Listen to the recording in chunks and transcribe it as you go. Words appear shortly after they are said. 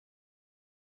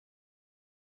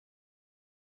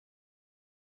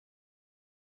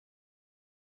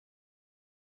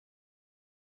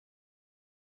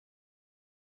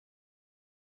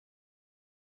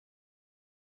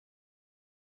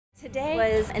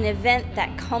Today was an event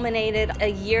that culminated a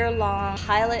year-long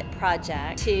pilot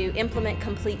project to implement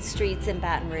complete streets in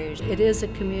Baton Rouge. It is a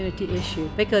community issue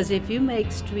because if you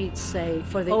make streets safe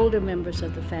for the older members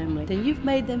of the family, then you've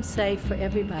made them safe for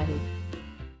everybody.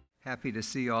 Happy to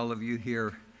see all of you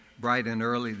here bright and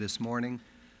early this morning.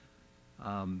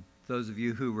 Those of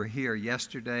you who were here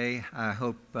yesterday, I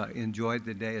hope enjoyed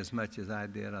the day as much as I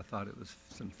did. I thought it was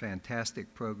some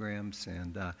fantastic programs,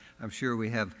 and I'm sure we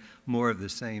have more of the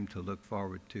same to look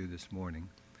forward to this morning.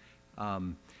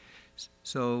 As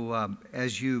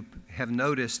you have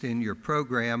noticed in your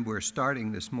program, we're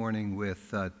starting this morning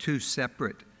with two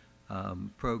separate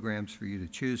programs for you to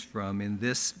choose from. In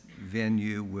this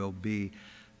venue will be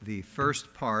the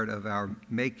first part of our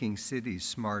Making Cities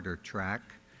Smarter track.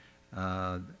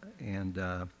 In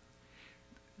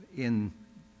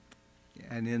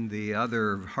the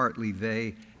other Hartley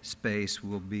Bay space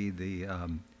will be the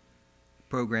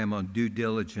program on due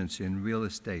diligence in real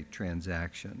estate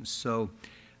transactions. So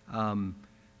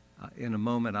in a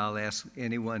moment I'll ask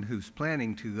anyone who's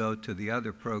planning to go to the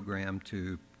other program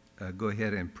to go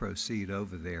ahead and proceed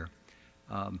over there.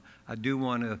 I do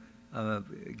want to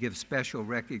give special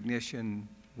recognition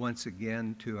once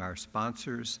again to our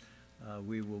sponsors.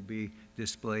 We will be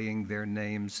displaying their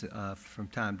names from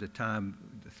time to time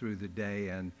through the day,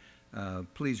 and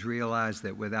please realize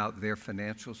that without their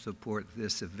financial support,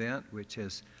 this event, which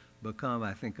has become,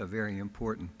 I think, a very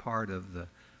important part of the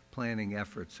planning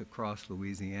efforts across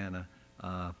Louisiana,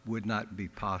 would not be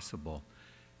possible.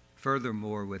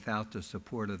 Furthermore, without the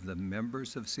support of the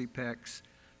members of CPEX,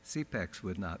 CPEX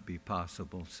would not be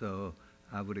possible. So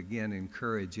I would again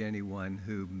encourage anyone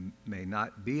who may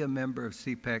not be a member of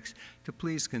CPEX to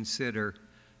please consider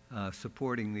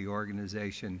supporting the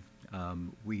organization.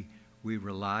 We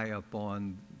rely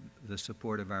upon the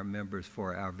support of our members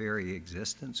for our very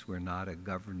existence. We're not a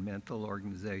governmental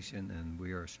organization, and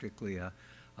we are strictly a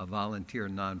volunteer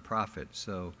nonprofit.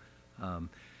 So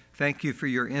thank you for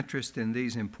your interest in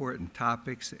these important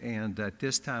topics, and at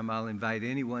this time I'll invite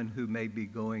anyone who may be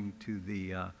going to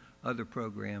the other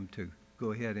program to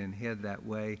go ahead and head that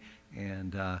way,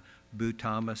 and Boo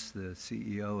Thomas, the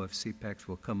CEO of CPEX,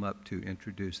 will come up to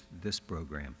introduce this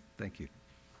program. Thank you.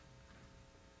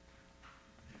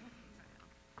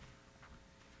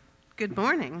 Good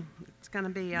morning. It's going to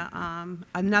be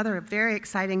another very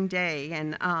exciting day,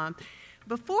 and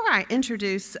before I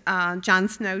introduce John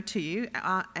Snow to you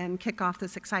and kick off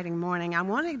this exciting morning, I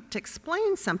wanted to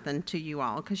explain something to you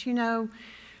all, because you know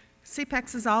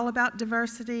CPEX is all about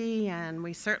diversity, and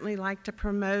we certainly like to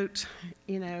promote,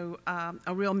 you know,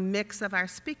 a real mix of our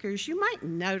speakers. You might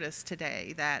notice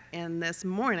today that in this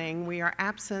morning we are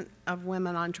absent of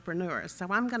women entrepreneurs. So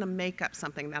I'm going to make up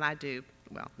something that I do.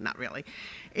 Well, not really.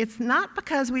 It's not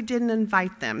because we didn't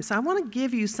invite them. So I want to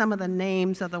give you some of the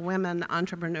names of the women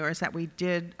entrepreneurs that we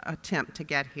did attempt to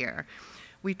get here.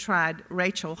 We tried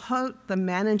Rachel Holt, the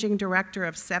managing director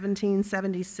of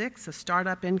 1776, a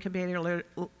startup incubator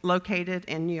located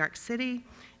in New York City.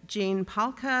 Jean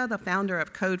Palka, the founder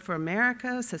of Code for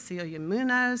America. Cecilia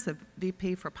Munoz, the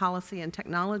VP for Policy and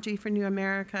Technology for New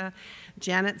America.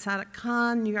 Janet Sadak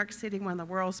Khan, New York City, one of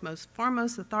the world's most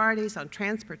foremost authorities on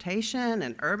transportation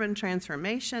and urban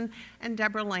transformation. And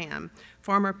Deborah Lamb,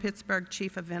 former Pittsburgh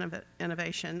Chief of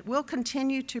Innovation. We'll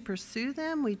continue to pursue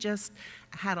them. We just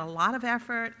had a lot of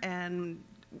effort and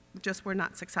just were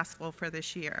not successful for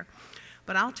this year.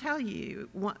 But I'll tell you,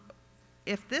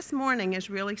 if this morning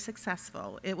is really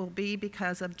successful, it will be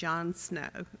because of John Snow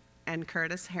and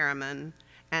Curtis Harriman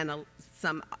and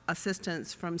some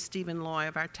assistance from Stephen Loy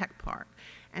of our tech park.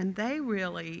 And they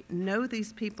really know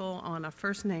these people on a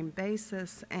first-name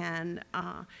basis, and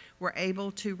were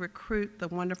able to recruit the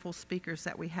wonderful speakers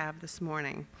that we have this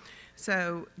morning.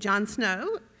 So John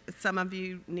Snow, some of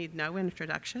you need no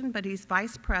introduction, but he's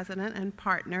vice president and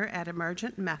partner at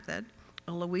Emergent Method,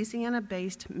 a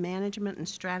Louisiana-based management and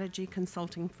strategy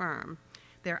consulting firm.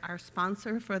 They're our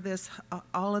sponsor for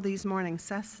all of these morning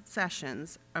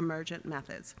sessions, Emergent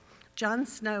Methods. John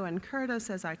Snow and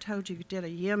Curtis, as I told you, did a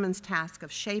yeoman's task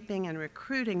of shaping and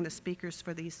recruiting the speakers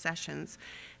for these sessions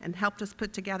and helped us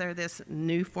put together this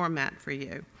new format for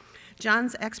you.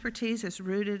 John's expertise is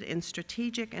rooted in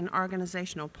strategic and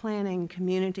organizational planning,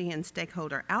 community and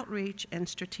stakeholder outreach, and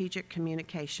strategic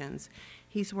communications.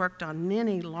 He's worked on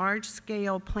many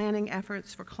large-scale planning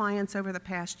efforts for clients over the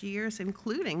past years,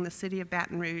 including the City of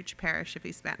Baton Rouge, Parish of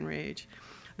East Baton Rouge,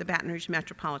 the Baton Rouge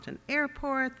Metropolitan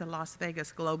Airport, the Las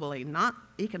Vegas Global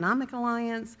Economic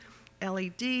Alliance,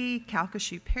 LED,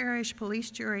 Calcasieu Parish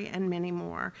Police Jury, and many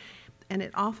more. And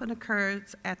it often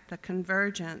occurs at the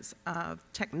convergence of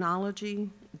technology,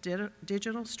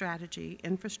 digital strategy,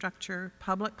 infrastructure,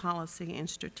 public policy, and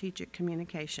strategic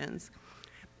communications.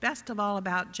 Best of all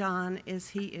about John is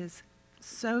he is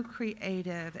so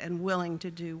creative and willing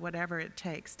to do whatever it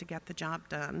takes to get the job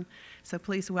done. So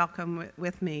please welcome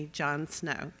with me John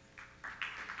Snow.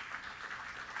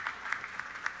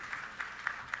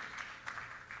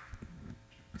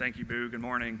 Thank you, Boo. Good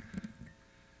morning.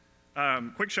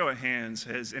 Quick show of hands.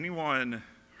 Has anyone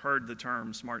heard the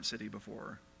term smart city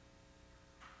before?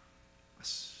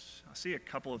 I see a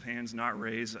couple of hands not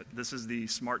raised. This is the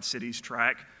Smart Cities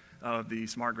track of the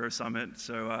Smart Growth Summit,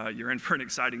 so you're in for an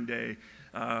exciting day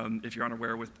if you're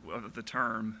unaware of the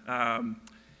term.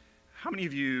 How many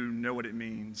of you know what it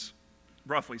means,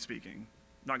 roughly speaking?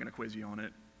 I'm not going to quiz you on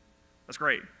it. That's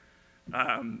great.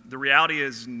 The reality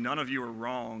is none of you are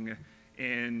wrong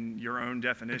in your own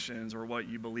definitions or what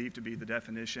you believe to be the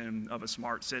definition of a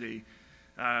smart city.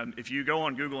 If you go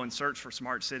on Google and search for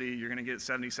smart city, you're going to get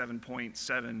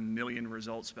 77.7 million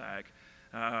results back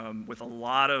with a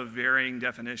lot of varying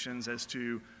definitions as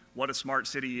to what a smart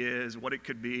city is, what it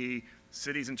could be,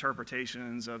 cities'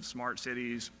 interpretations of smart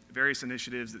cities, various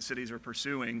initiatives that cities are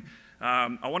pursuing.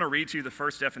 I want to read to you the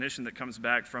first definition that comes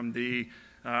back from the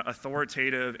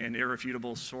authoritative and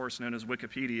irrefutable source known as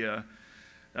Wikipedia.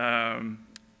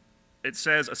 It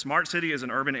says, a smart city is an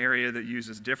urban area that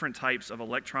uses different types of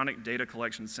electronic data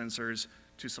collection sensors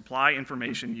to supply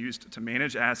information used to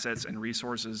manage assets and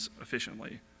resources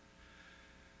efficiently.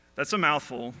 That's a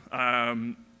mouthful.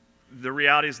 The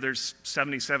reality is there's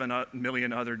 77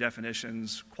 million other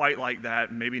definitions quite like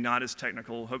that, maybe not as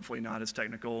technical, hopefully not as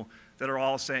technical, that are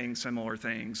all saying similar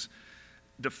things.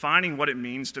 Defining what it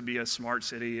means to be a smart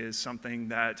city is something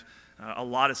that a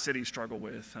lot of cities struggle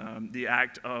with, the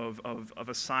act of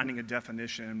assigning a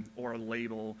definition or a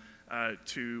label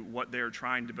to what they're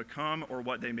trying to become or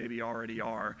what they maybe already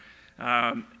are.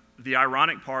 The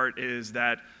ironic part is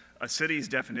that a city's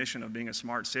definition of being a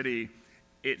smart city,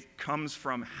 it comes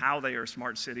from how they are a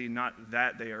smart city, not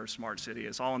that they are a smart city.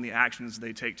 It's all in the actions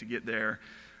they take to get there.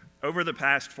 Over the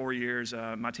past 4 years,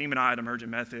 my team and I at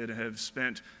Emergent Method have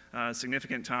spent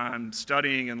significant time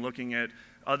studying and looking at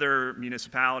other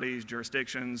municipalities,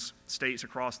 jurisdictions, states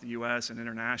across the U.S. and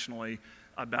internationally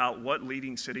about what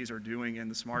leading cities are doing in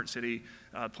the smart city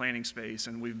planning space.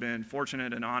 And we've been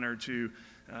fortunate and honored to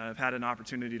have had an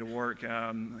opportunity to work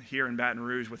here in Baton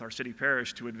Rouge with our city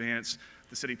parish to advance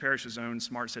the city parish's own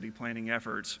smart city planning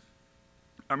efforts.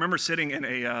 I remember sitting in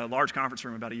a large conference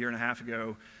room about a year and a half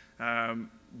ago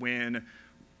when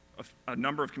a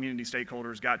number of community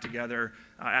stakeholders got together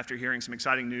after hearing some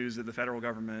exciting news that the federal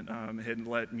government had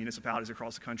let municipalities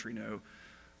across the country know.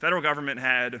 Federal government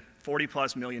had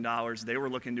 $40+ million they were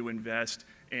looking to invest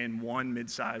in one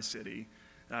mid-sized city.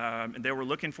 And they were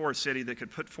looking for a city that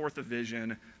could put forth a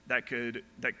vision that could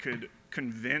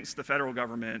convince the federal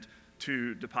government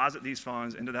to deposit these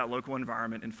funds into that local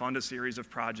environment and fund a series of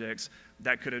projects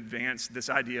that could advance this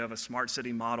idea of a smart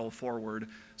city model forward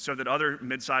so that other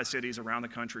mid-sized cities around the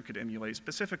country could emulate,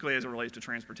 specifically as it relates to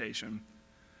transportation.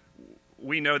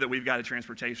 We know that we've got a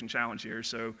transportation challenge here,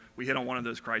 so we hit on one of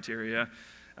those criteria.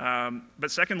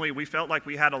 But secondly, we felt like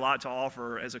we had a lot to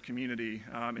offer as a community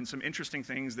and some interesting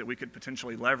things that we could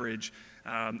potentially leverage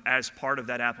as part of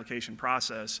that application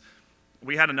process.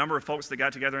 We had a number of folks that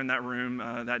got together in that room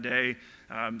that day,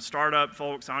 startup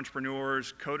folks,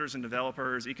 entrepreneurs, coders and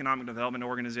developers, economic development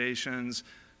organizations,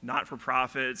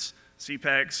 not-for-profits,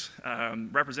 CPEX,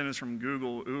 representatives from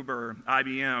Google, Uber,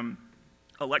 IBM,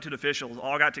 elected officials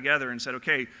all got together and said,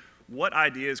 okay, what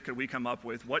ideas could we come up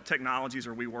with? What technologies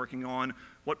are we working on?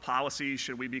 What policies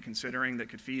should we be considering that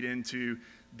could feed into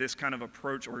this kind of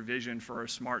approach or vision for a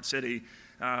smart city?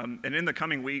 And in the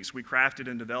coming weeks, we crafted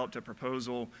and developed a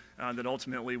proposal that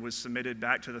ultimately was submitted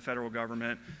back to the federal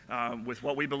government with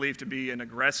what we believe to be an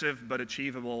aggressive but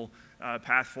achievable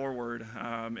path forward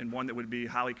and one that would be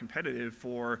highly competitive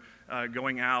for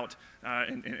going out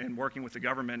and working with the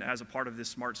government as a part of this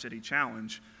smart city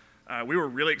challenge. We were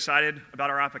really excited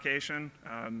about our application.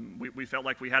 We felt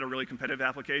like we had a really competitive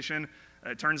application.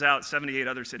 It turns out 78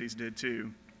 other cities did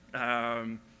too.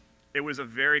 It was a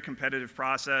very competitive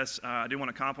process. I do want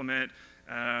to compliment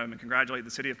and congratulate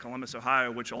the city of Columbus,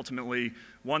 Ohio, which ultimately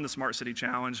won the Smart City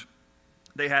Challenge.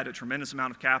 They had a tremendous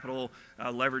amount of capital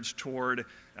leveraged toward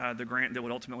the grant that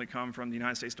would ultimately come from the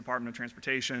United States Department of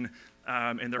Transportation,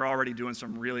 and they're already doing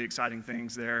some really exciting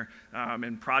things there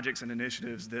and projects and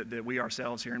initiatives that we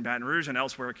ourselves here in Baton Rouge and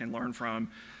elsewhere can learn from.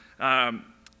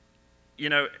 You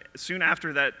know, soon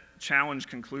after that challenge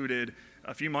concluded,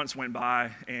 a few months went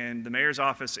by, and the mayor's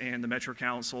office and the Metro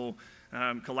Council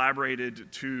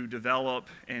collaborated to develop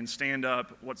and stand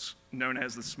up what's known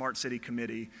as the Smart City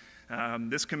Committee.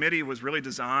 This committee was really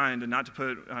designed, and not to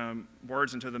put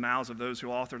words into the mouths of those who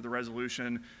authored the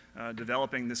resolution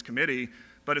developing this committee,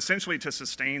 but essentially to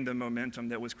sustain the momentum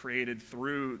that was created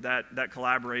through that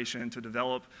collaboration to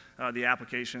develop the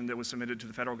application that was submitted to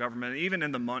the federal government. Even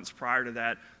in the months prior to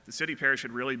that, the city parish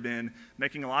had really been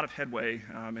making a lot of headway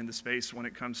in the space when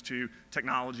it comes to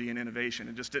technology and innovation.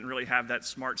 It just didn't really have that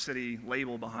smart city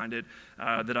label behind it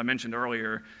that I mentioned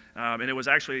earlier. And it was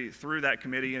actually through that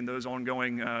committee and those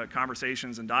ongoing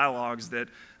conversations and dialogues that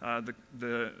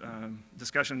the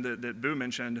discussion that Boo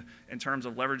mentioned in terms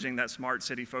of leveraging that smart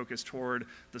city focus toward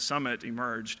the summit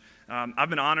emerged. I've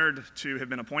been honored to have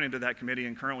been appointed to that committee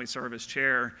and currently serve as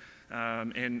chair.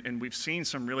 And we've seen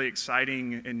some really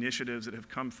exciting initiatives that have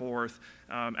come forth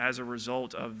as a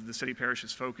result of the city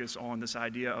parish's focus on this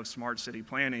idea of smart city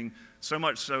planning, so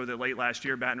much so that late last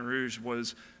year Baton Rouge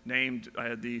was named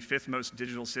the 5th most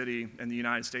digital city in the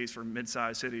United States for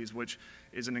mid-sized cities, which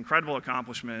is an incredible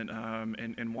accomplishment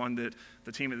and one that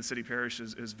the team at the city parish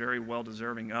is very well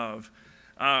deserving of.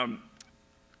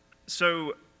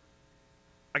 So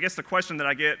I guess the question that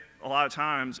I get a lot of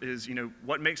times is,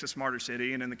 what makes a smarter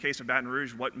city? And in the case of Baton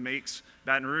Rouge, what makes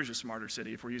Baton Rouge a smarter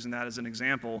city, if we're using that as an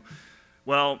example?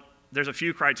 Well, there's a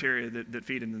few criteria that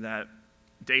feed into that.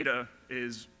 Data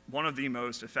is one of the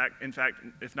most, in fact,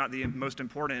 if not the most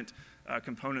important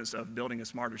components of building a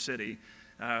smarter city.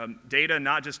 Data,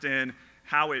 not just in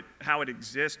how it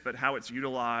exists, but how it's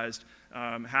utilized,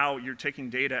 how you're taking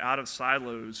data out of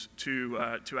silos to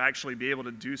actually be able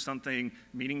to do something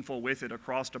meaningful with it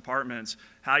across departments,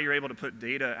 how you're able to put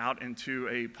data out into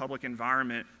a public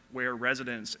environment where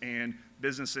residents and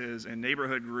businesses and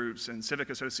neighborhood groups and civic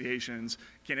associations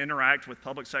can interact with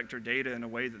public sector data in a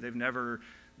way that they've never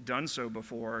done so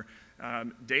before.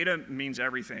 Data means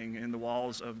everything in the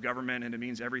walls of government, and it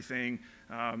means everything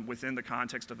within the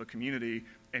context of a community.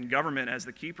 And government, as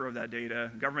the keeper of that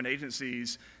data, government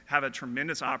agencies have a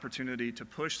tremendous opportunity to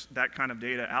push that kind of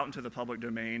data out into the public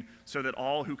domain so that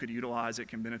all who could utilize it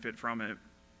can benefit from it.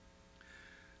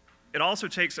 It also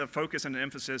takes a focus and an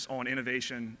emphasis on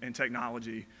innovation and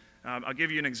technology. I'll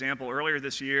give you an example. Earlier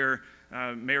this year,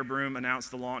 Mayor Broome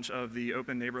announced the launch of the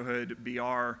Open Neighborhood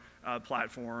BR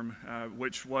platform,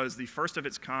 which was the first of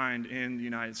its kind in the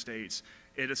United States.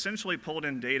 It essentially pulled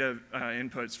in data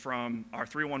inputs from our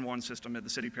 311 system at the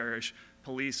city parish,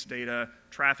 police data,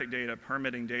 traffic data,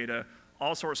 permitting data,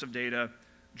 all sorts of data,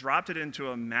 dropped it into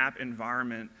a map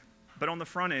environment. But on the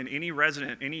front end, any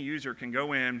resident, any user can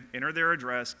go in, enter their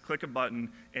address, click a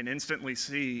button, and instantly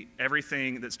see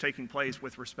everything that's taking place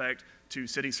with respect to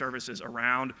city services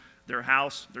around their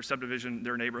house, their subdivision,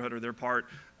 their neighborhood, or their part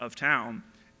of town.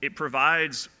 It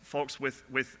provides folks with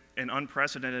an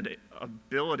unprecedented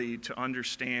ability to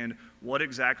understand what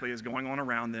exactly is going on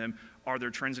around them. Are there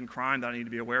trends in crime that I need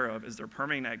to be aware of? Is there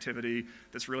permitting activity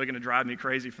that's really going to drive me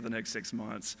crazy for the next 6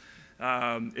 months?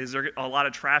 Is there a lot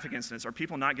of traffic incidents? Are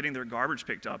people not getting their garbage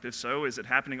picked up? If so, is it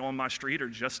happening on my street or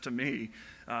just to me?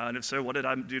 And if so, what did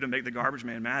I do to make the garbage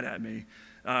man mad at me?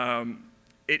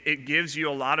 It gives you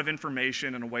a lot of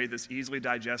information in a way that's easily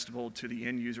digestible to the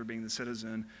end user, being the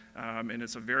citizen. And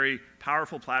it's a very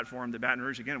powerful platform that Baton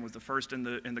Rouge, again, was the first in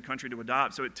the country to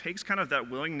adopt. So it takes kind of that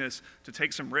willingness to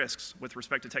take some risks with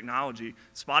respect to technology,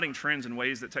 spotting trends in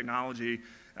ways that technology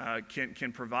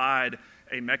can provide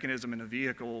a mechanism and a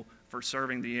vehicle for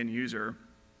serving the end user.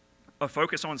 A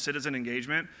focus on citizen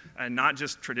engagement and not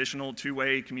just traditional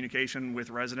two-way communication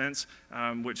with residents,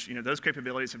 which those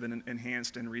capabilities have been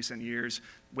enhanced in recent years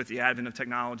with the advent of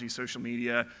technology, social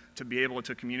media, to be able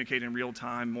to communicate in real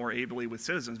time more ably with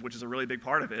citizens, which is a really big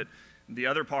part of it. The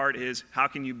other part is how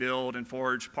can you build and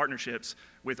forge partnerships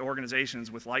with organizations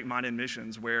with like-minded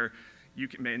missions where you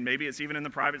can, and maybe it's even in the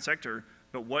private sector,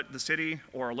 but what the city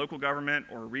or a local government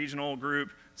or a regional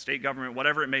group, state government,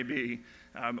 whatever it may be,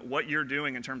 what you're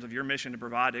doing in terms of your mission to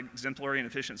provide exemplary and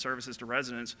efficient services to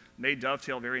residents may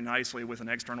dovetail very nicely with an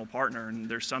external partner. And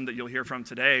there's some that you'll hear from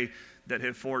today that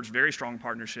have forged very strong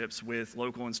partnerships with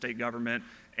local and state government,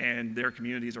 and their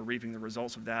communities are reaping the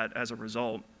results of that as a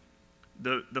result.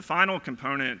 The final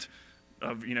component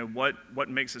of what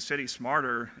makes a city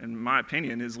smarter, in my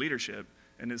opinion, is leadership.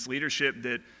 And it's leadership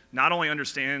that not only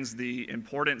understands the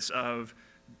importance of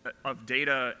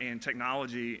data and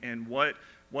technology and what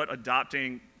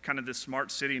adopting kind of this smart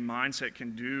city mindset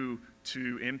can do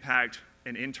to impact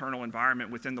an internal environment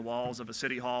within the walls of a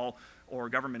city hall or a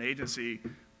government agency,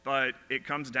 but it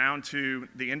comes down to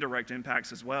the indirect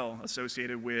impacts as well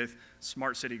associated with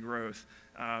smart city growth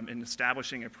and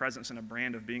establishing a presence and a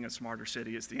brand of being a smarter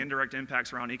city. It's the indirect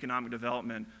impacts around economic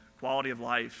development, quality of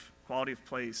life, quality of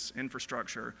place,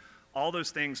 infrastructure, All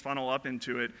those things funnel up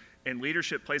into it, and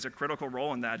leadership plays a critical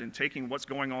role in that, in taking what's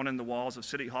going on in the walls of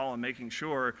City Hall and making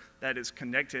sure that it's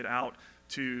connected out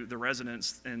to the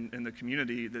residents in the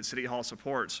community that City Hall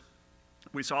supports.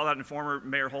 We saw that in former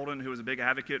Mayor Holden, who was a big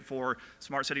advocate for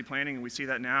smart city planning, and we see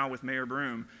that now with Mayor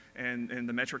Broom and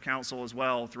the Metro Council as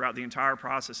well. Throughout the entire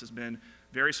process has been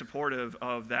very supportive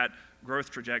of that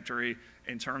growth trajectory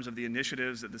in terms of the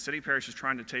initiatives that the city parish is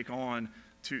trying to take on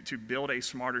to build a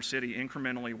smarter city,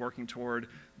 incrementally working toward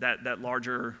that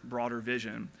larger, broader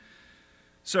vision.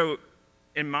 So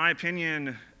in my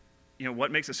opinion, what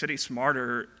makes a city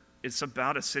smarter, it's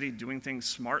about a city doing things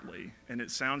smartly. And it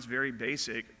sounds very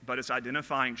basic, but it's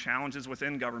identifying challenges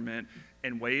within government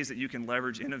and ways that you can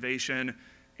leverage innovation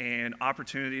and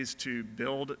opportunities to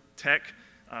build tech,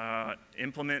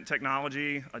 implement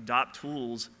technology, adopt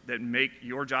tools that make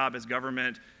your job as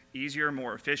government easier,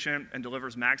 more efficient, and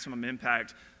delivers maximum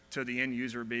impact to the end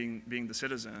user being the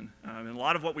citizen. And a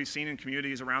lot of what we've seen in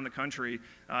communities around the country,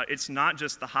 it's not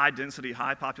just the high density,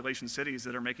 high population cities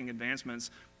that are making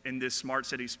advancements in this smart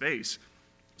city space.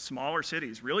 Smaller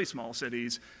cities, really small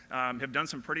cities, have done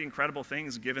some pretty incredible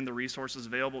things given the resources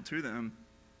available to them.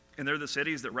 And they're the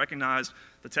cities that recognize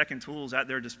the tech and tools at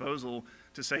their disposal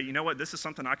to say, you know what, this is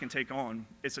something I can take on.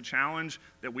 It's a challenge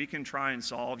that we can try and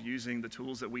solve using the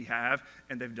tools that we have,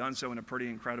 and they've done so in a pretty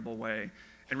incredible way.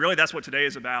 And really that's what today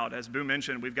is about. As Boo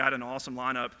mentioned, we've got an awesome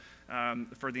lineup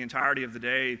for the entirety of the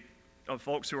day of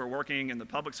folks who are working in the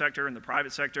public sector and the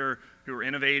private sector, who are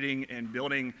innovating and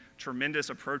building tremendous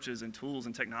approaches and tools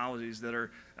and technologies that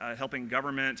are helping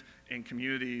government and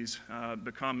communities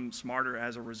become smarter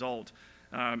as a result.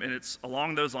 And it's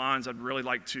along those lines I'd really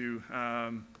like to,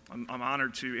 I'm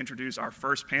honored to introduce our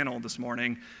first panel this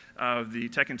morning of the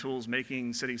Tech and Tools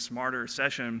Making Cities Smarter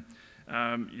session.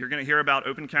 You're going to hear about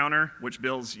OpenCounter, which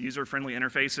builds user-friendly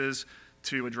interfaces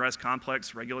to address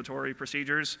complex regulatory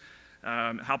procedures,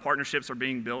 how partnerships are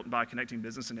being built by connecting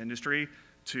business and industry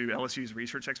to LSU's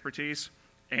research expertise,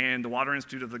 and the Water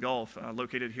Institute of the Gulf,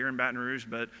 located here in Baton Rouge,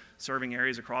 but serving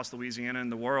areas across Louisiana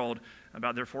and the world,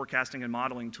 about their forecasting and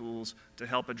modeling tools to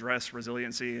help address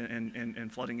resiliency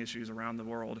and flooding issues around the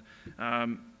world.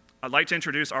 I'd like to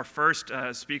introduce our first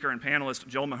speaker and panelist,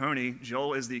 Joel Mahoney.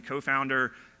 Joel is the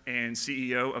co-founder and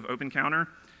CEO of OpenCounter.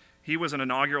 He was an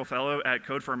inaugural fellow at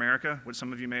Code for America, which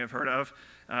some of you may have heard of,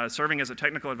 serving as a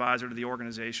technical advisor to the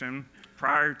organization.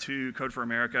 Prior to Code for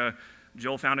America,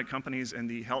 Joel founded companies in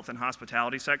the health and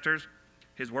hospitality sectors.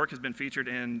 His work has been featured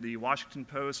in the Washington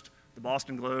Post, the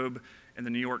Boston Globe, and the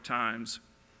New York Times.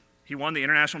 He won the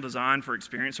International Design for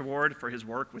Experience Award for his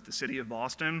work with the City of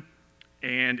Boston,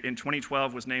 and in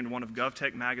 2012 was named one of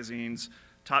GovTech Magazine's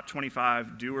top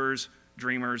 25 doers,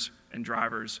 dreamers, and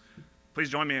drivers. Please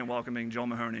join me in welcoming Joel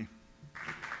Mahoney.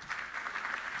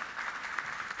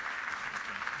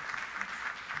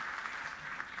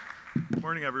 Good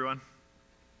morning, everyone.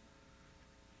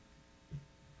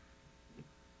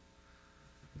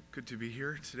 Good to be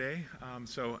here today.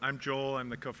 So I'm Joel. I'm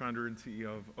the co-founder and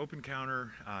CEO of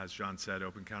OpenCounter. As John said,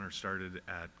 OpenCounter started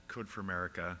at Code for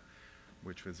America,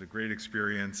 which was a great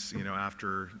experience,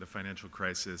 after the financial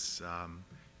crisis,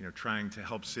 trying to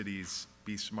help cities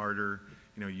be smarter,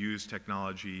 use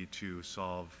technology to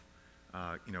solve,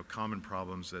 common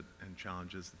problems and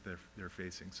challenges that they're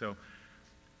facing. So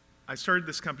I started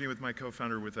this company with my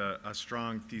co-founder with a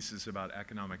strong thesis about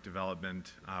economic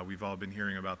development. We've all been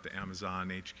hearing about the Amazon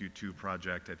HQ2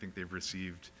 project. I think they've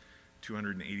received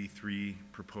 283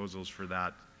 proposals for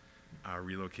that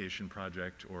relocation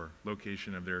project or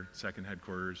location of their second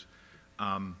headquarters.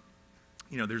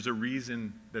 There's a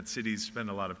reason that cities spend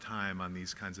a lot of time on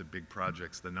these kinds of big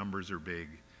projects. The numbers are big.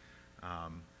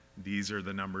 These are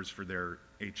the numbers for their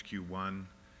HQ1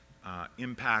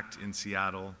 impact in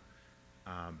Seattle.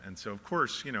 And so, of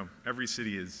course, every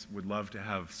city would love to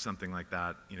have something like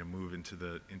that, move into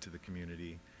the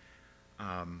community.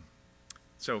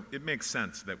 So it makes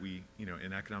sense that we,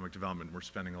 in economic development, we're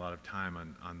spending a lot of time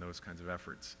on those kinds of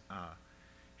efforts.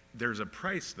 There's a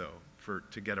price, though,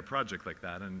 to get a project like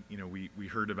that, and we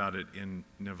heard about it in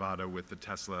Nevada with the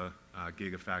Tesla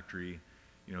Gigafactory.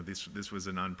 This was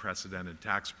an unprecedented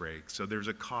tax break, so there's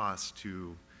a cost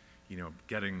to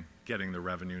getting the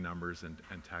revenue numbers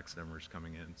and tax numbers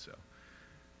coming in.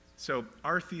 So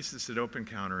our thesis at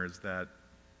OpenCounter is that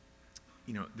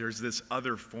there's this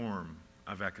other form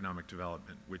of economic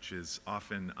development which is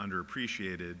often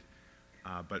underappreciated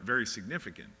but very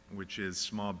significant, which is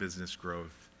small business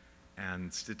growth.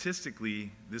 And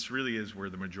statistically, this really is where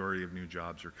the majority of new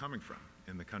jobs are coming from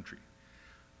in the country.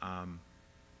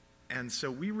 And so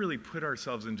we really put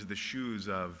ourselves into the shoes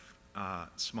of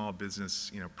small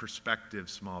business, prospective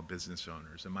small business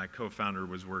owners. And my co-founder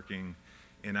was working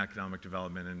in economic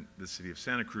development in the city of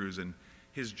Santa Cruz, and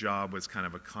his job was kind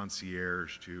of a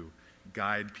concierge to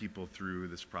guide people through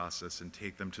this process and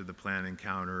take them to the planning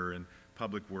counter and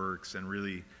public works and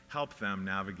really help them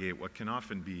navigate what can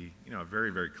often be, a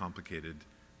very, very complicated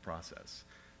process.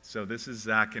 So this is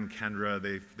Zach and Kendra.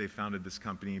 They founded this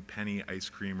company, Penny Ice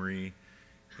Creamery,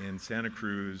 in Santa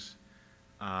Cruz.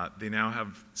 They now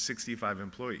have 65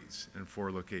 employees in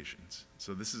 4 locations.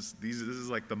 So this is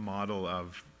like the model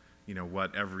of,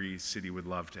 what every city would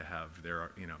love to have. There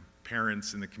are,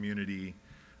 parents in the community,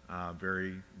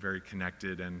 very, very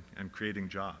connected and creating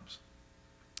jobs.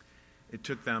 It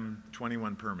took them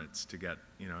 21 permits to get,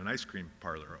 an ice cream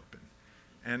parlor open.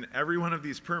 And every one of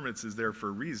these permits is there for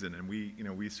a reason, and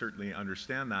we certainly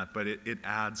understand that, but it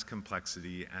adds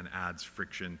complexity and adds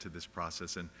friction to this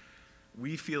process. And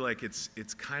we feel like it's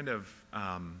kind of,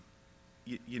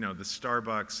 the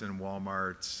Starbucks and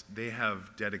Walmarts, they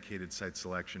have dedicated site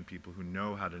selection people who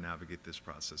know how to navigate this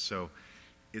process. So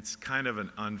it's kind of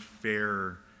an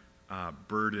unfair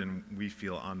burden, we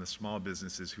feel, on the small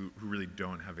businesses who really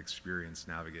don't have experience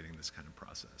navigating this kind of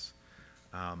process.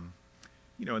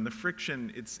 And the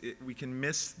friction, we can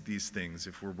miss these things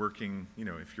if we're working,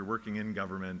 if you're working in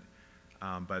government.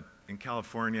 But in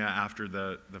California, after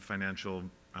the financial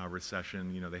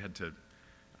recession, they had to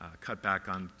cut back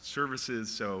on services.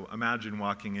 So imagine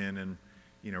walking in and,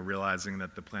 realizing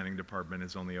that the planning department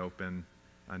is only open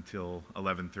until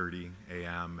 11:30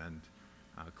 a.m. and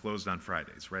closed on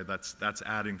Fridays, right? That's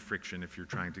adding friction if you're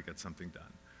trying to get something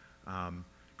done.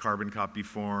 Carbon copy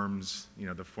forms,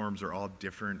 the forms are all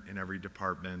different in every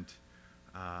department.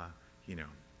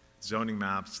 Zoning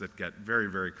maps that get very,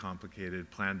 very complicated,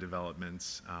 plan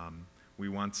developments. We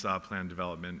once saw plan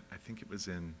development, I think it was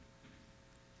in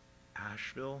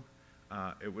Asheville.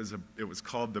 It was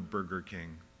called the Burger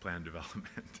King plan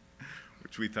development,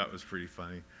 which we thought was pretty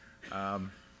funny.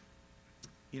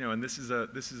 And this is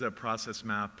a process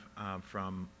map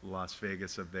from Las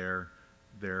Vegas of their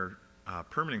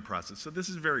permitting process. So this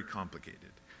is very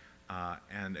complicated.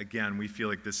 And again, we feel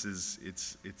like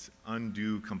it's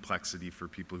undue complexity for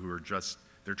people who are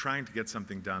they're trying to get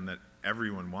something done that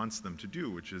everyone wants them to do,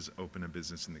 which is open a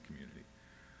business in the community.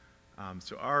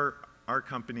 So our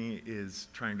company is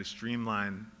trying to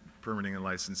streamline permitting and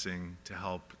licensing to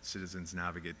help citizens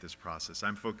navigate this process.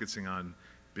 I'm focusing on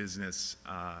business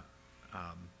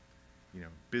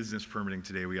business permitting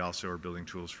today. We also are building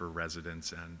tools for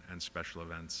residents and special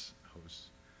events hosts.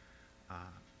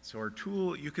 So our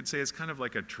tool, you could say, is kind of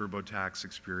like a TurboTax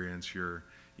experience. You're,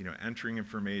 entering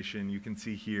information. You can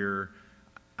see here,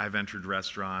 I've entered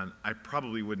restaurant. I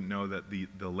probably wouldn't know that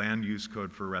the land use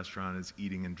code for a restaurant is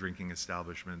eating and drinking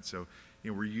establishment. So,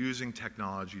 we're using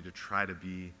technology to try to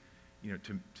be,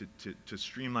 to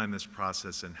streamline this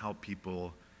process and help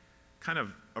people kind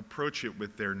of approach it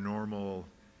with their normal,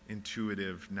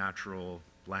 intuitive, natural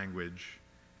language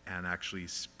and actually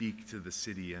speak to the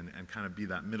city and kind of be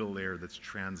that middle layer that's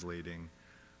translating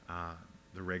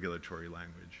the regulatory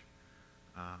language.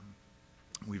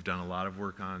 We've done a lot of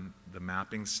work on the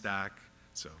mapping stack.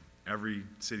 So every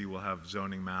city will have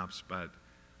zoning maps, but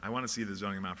I want to see the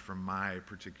zoning map from my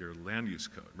particular land use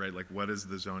code, right? Like, what is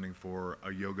the zoning for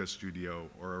a yoga studio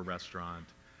or a restaurant?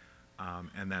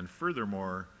 And then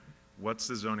furthermore, what's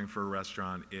the zoning for a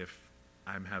restaurant if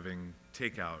I'm having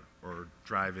takeout or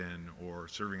drive-in or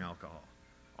serving alcohol?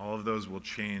 All of those will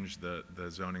change the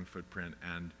zoning footprint,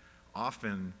 and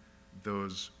often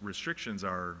those restrictions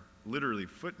are literally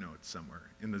footnotes somewhere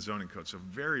in the zoning code. So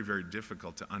very, very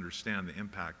difficult to understand the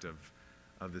impact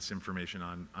of this information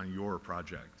on your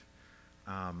project.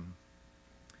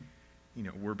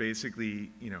 We're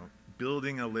basically,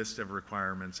 building a list of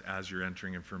requirements as you're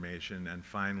entering information, and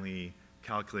finally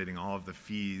calculating all of the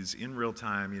fees in real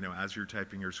time, as you're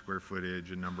typing your square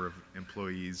footage and number of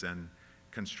employees and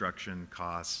construction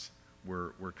costs.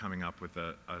 We're coming up with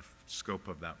a scope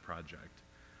of that project.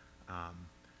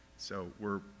 So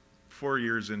we're 4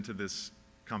 years into this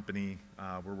company.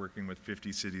 We're working with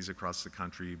 50 cities across the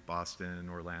country: Boston,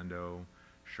 Orlando,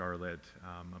 Charlotte,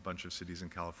 a bunch of cities in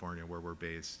California where we're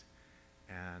based.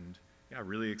 And yeah,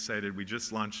 really excited. We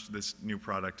just launched this new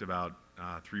product about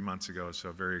 3 months ago,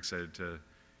 so very excited to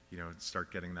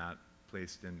start getting that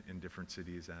placed in different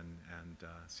cities and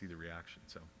see the reaction.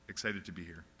 So excited to be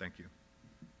here. Thank you.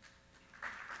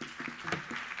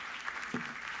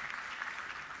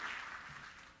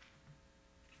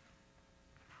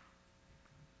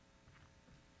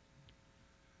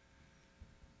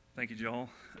 Thank you, Joel.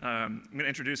 I'm going to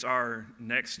introduce our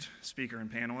next speaker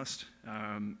and panelist,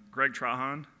 Greg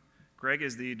Trahan. Greg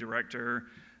is the director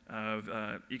of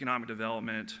Economic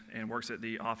Development and works at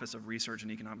the Office of Research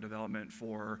and Economic Development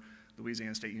for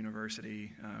Louisiana State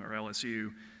University, or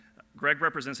LSU. Greg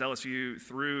represents LSU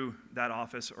through that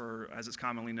office, or as it's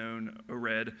commonly known,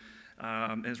 ORED,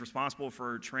 and is responsible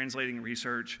for translating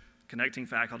research, connecting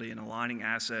faculty, and aligning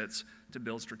assets to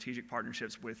build strategic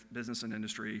partnerships with business and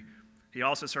industry. He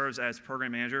also serves as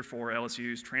program manager for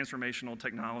LSU's Transformational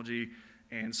Technology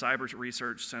and Cyber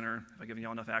Research Center. Have I given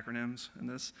y'all enough acronyms in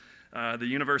this? The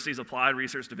university's Applied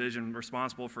Research Division,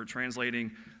 responsible for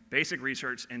translating basic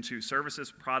research into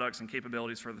services, products, and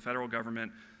capabilities for the federal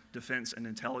government, defense, and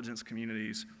intelligence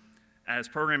communities. As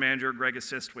program manager, Greg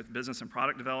assists with business and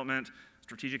product development,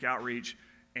 strategic outreach,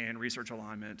 and research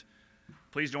alignment.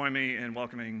 Please join me in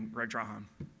welcoming Greg Trahan.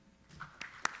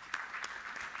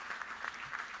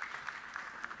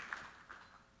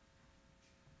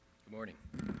 Good morning.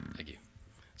 Thank you.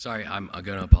 Sorry, I'm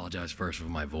going to apologize first for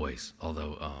my voice,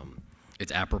 although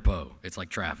it's apropos. It's like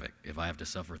traffic. If I have to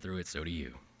suffer through it, so do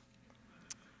you.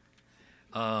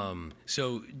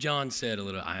 So John said a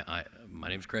little, my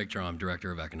name is Craig Trahan. I'm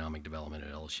Director of Economic Development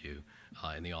at LSU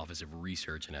in the Office of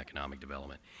Research and Economic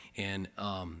Development. And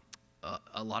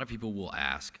a lot of people will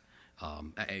ask,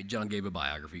 John gave a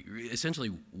biography. Essentially,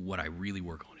 what I really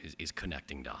work on is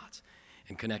connecting dots.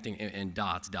 And connecting, and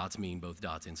dots mean both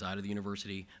dots inside of the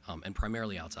university and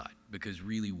primarily outside, because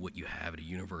really what you have at a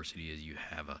university is you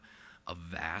have a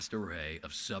vast array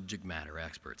of subject matter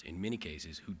experts, in many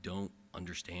cases, who don't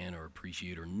understand or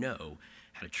appreciate or know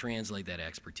how to translate that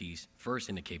expertise first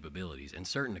into capabilities, and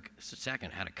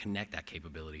second, how to connect that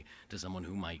capability to someone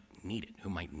who might need it, who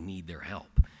might need their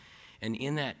help. And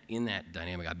in that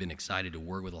dynamic, I've been excited to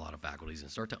work with a lot of faculties and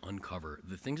start to uncover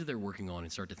the things that they're working on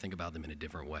and start to think about them in a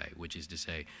different way, which is to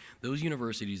say, those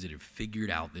universities that have figured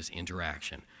out this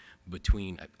interaction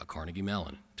between a Carnegie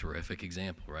Mellon, terrific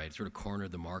example, right? Sort of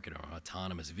cornered the market on an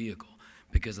autonomous vehicle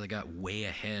because they got way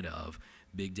ahead of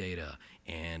big data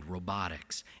and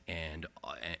robotics and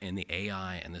the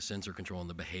AI and the sensor control and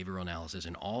the behavioral analysis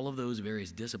and all of those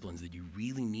various disciplines that you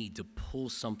really need to pull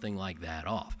something like that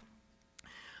off.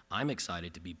 I'm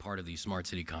excited to be part of these smart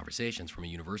city conversations from a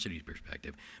university's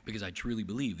perspective because I truly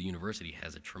believe the university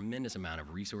has a tremendous amount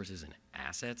of resources and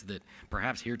assets that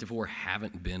perhaps heretofore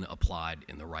haven't been applied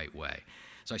in the right way.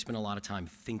 So I spent a lot of time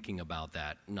thinking about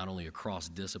that, not only across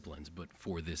disciplines, but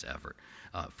for this effort.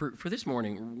 For this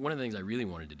morning, one of the things I really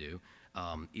wanted to do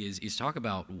is talk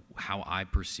about how I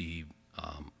perceive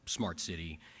smart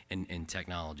city and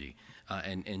technology.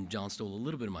 And John stole a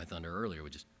little bit of my thunder earlier,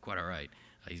 which is quite all right.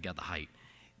 He's got the height.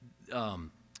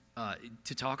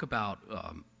 To talk about,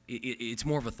 it's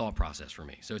more of a thought process for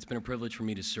me. So it's been a privilege for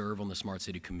me to serve on the Smart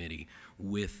City Committee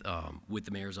with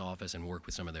the mayor's office and work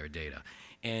with some of their data.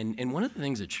 And one of the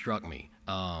things that struck me,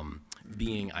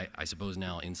 being, I suppose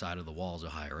now inside of the walls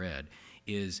of higher ed,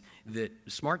 is that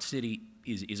Smart City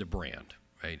is a brand,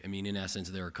 right? I mean, in essence,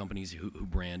 there are companies who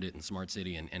brand it in Smart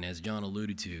City, and as John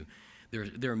alluded to,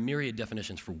 there are myriad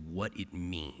definitions for what it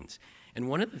means. And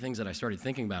one of the things that I started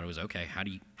thinking about was, okay,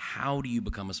 how do you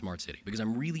become a smart city? Because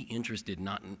I'm really interested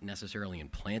not necessarily in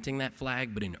planting that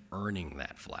flag, but in earning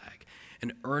that flag.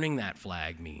 And earning that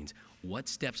flag means what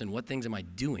steps and what things am I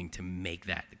doing to make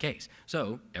that the case?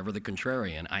 So, ever the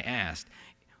contrarian, I asked,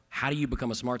 how do you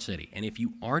become a smart city? And if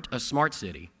you aren't a smart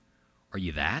city, are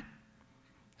you that?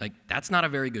 Like, that's not a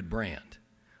very good brand.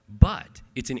 But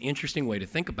it's an interesting way to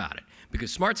think about it,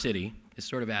 because smart city is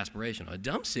sort of aspirational. A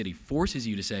dumb city forces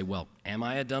you to say, well, am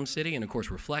I a dumb city? And of course,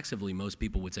 reflexively, most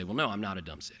people would say, well, no, I'm not a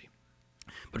dumb city.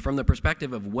 But from the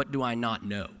perspective of what do I not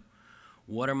know?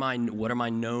 What are my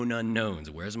known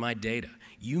unknowns? Where's my data?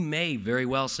 You may very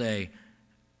well say,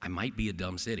 I might be a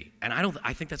dumb city. And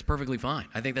I think that's perfectly fine.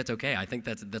 I think that's okay. I think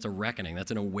that's a reckoning.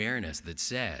 That's an awareness that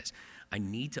says, I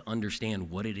need to understand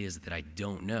what it is that I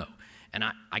don't know. And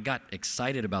I got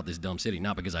excited about this dumb city,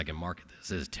 not because I can market this.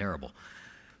 This is terrible.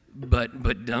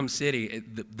 But dumb city,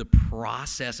 the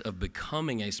process of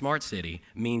becoming a smart city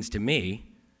means to me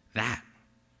that.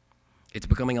 It's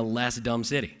becoming a less dumb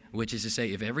city, which is to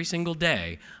say, if every single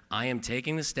day I am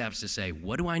taking the steps to say,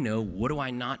 what do I know, what do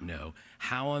I not know,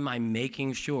 how am I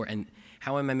making sure, and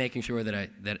how am I making sure that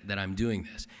I'm doing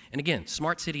this? And again,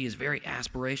 smart city is very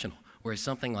aspirational, whereas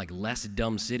something like less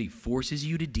dumb city forces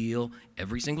you to deal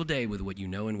every single day with what you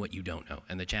know and what you don't know,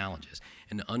 and the challenges.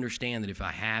 And to understand that if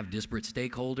I have disparate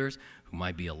stakeholders who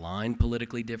might be aligned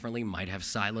politically differently, might have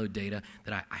siloed data,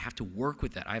 that I have to work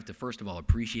with that. I have to, first of all,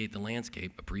 appreciate the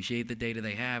landscape, appreciate the data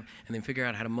they have, and then figure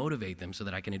out how to motivate them so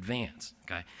that I can advance,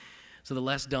 okay? So the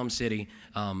less dumb city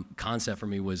concept for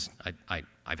me was,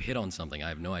 I've hit on something. I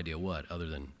have no idea what, other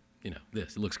than,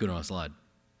 this. It looks good on a slide.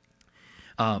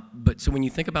 But so when you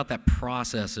think about that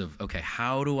process of, okay,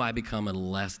 how do I become a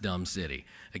less dumb city?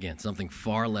 Again, something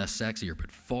far less sexier,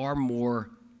 but far more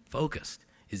focused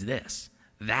is this.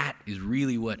 That is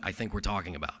really what I think we're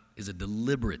talking about, is a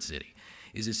deliberate city.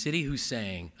 Is a city who's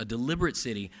saying, a deliberate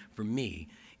city, for me,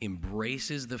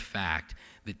 embraces the fact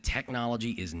that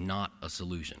technology is not a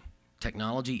solution.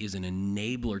 Technology is an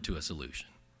enabler to a solution.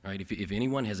 Right? If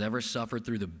anyone has ever suffered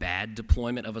through the bad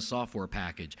deployment of a software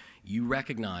package, you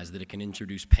recognize that it can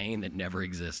introduce pain that never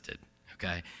existed,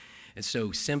 okay? And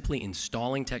so simply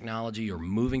installing technology or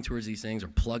moving towards these things or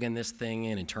plugging this thing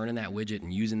in and turning that widget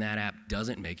and using that app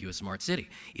doesn't make you a smart city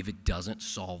if it doesn't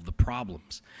solve the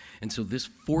problems. And so this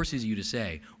forces you to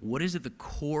say, what is at the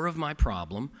core of my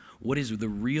problem? What is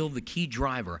the key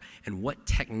driver? And what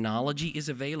technology is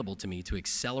available to me to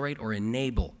accelerate or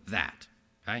enable that,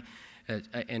 okay?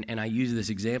 And I use this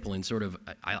example in sort of,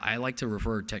 I like to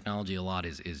refer to technology a lot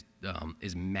as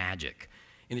magic.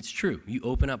 And it's true. You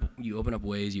open up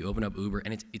Waze, you open up Uber,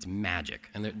 and it's magic.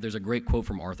 And there's a great quote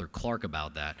from Arthur Clarke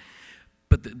about that.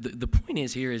 But the point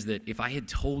is here is that if I had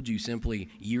told you simply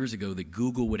years ago that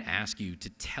Google would ask you to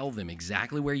tell them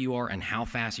exactly where you are and how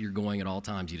fast you're going at all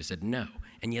times, you'd have said no.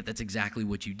 And yet that's exactly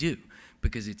what you do,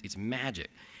 because it's magic.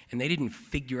 And they didn't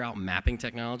figure out mapping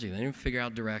technology. They didn't figure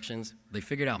out directions. They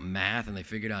figured out math, and they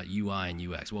figured out UI and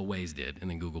UX. Well, Waze did, and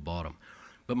then Google bought them.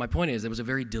 But my point is, there was a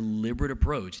very deliberate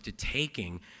approach to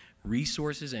taking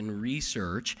resources and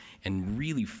research and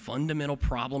really fundamental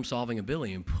problem-solving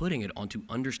ability and putting it onto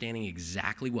understanding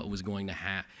exactly what was going to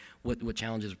what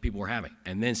challenges people were having,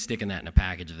 and then sticking that in a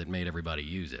package that made everybody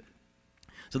use it.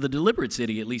 So the deliberate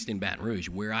city, at least in Baton Rouge,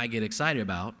 where I get excited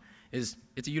about, is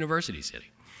it's a university city.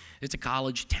 It's a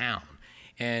college town.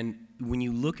 And when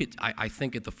you look at, I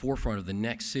think at the forefront of the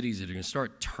next cities that are going to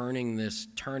start turning this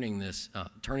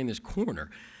corner,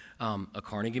 a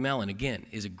Carnegie Mellon, again,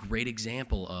 is a great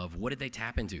example of what did they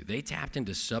tap into? They tapped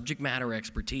into subject matter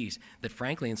expertise that,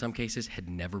 frankly, in some cases, had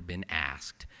never been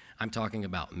asked. I'm talking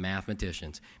about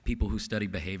mathematicians, people who study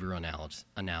behavioral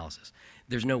analysis.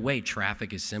 There's no way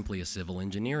traffic is simply a civil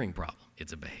engineering problem.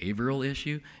 It's a behavioral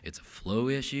issue, it's a flow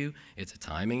issue, it's a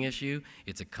timing issue,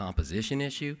 it's a composition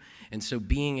issue. And so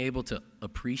being able to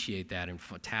appreciate that and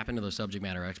tap into those subject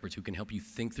matter experts who can help you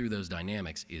think through those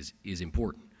dynamics is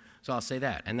important. So I'll say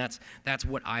that, and that's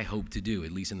what I hope to do,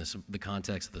 at least in the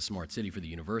context of the smart city for the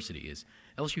university, is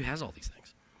LSU has all these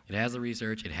things. It has the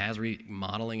research, it has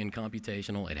modeling and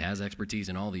computational, it has expertise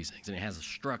in all these things, and it has a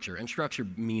structure, and structure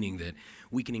meaning that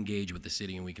we can engage with the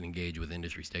city and we can engage with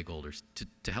industry stakeholders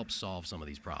to help solve some of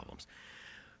these problems.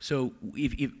 So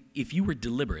if you were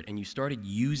deliberate and you started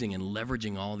using and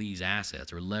leveraging all these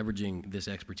assets or leveraging this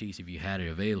expertise if you had it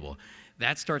available,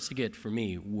 that starts to get, for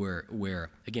me, where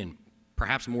again,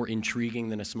 perhaps more intriguing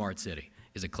than a smart city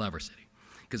is a clever city.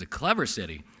 Because a clever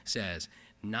city says,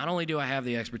 not only do I have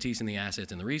the expertise and the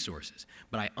assets and the resources,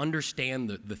 but I understand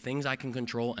the things I can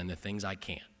control and the things I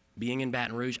can't. Being in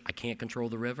Baton Rouge, I can't control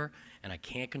the river and I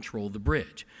can't control the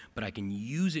bridge, but I can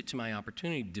use it to my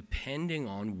opportunity depending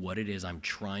on what it is I'm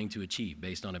trying to achieve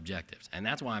based on objectives. And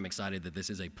that's why I'm excited that this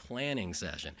is a planning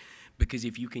session, because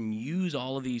if you can use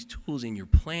all of these tools in your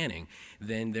planning,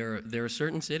 then there are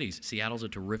certain cities, Seattle's a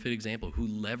terrific example, who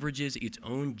leverages its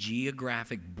own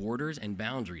geographic borders and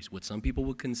boundaries, what some people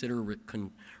would consider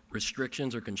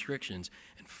restrictions or constrictions,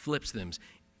 and flips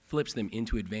them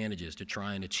into advantages to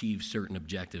try and achieve certain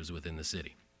objectives within the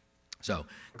city. So,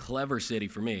 clever city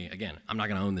for me. Again, I'm not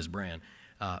going to own this brand,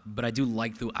 but I do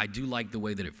like the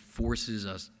way that it forces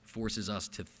us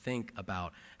to think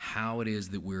about how it is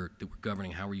that we're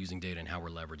governing, how we're using data, and how we're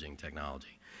leveraging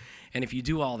technology. And if you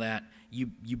do all that,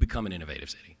 you become an innovative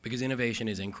city, because innovation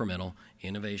is incremental,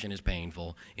 innovation is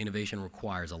painful, innovation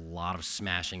requires a lot of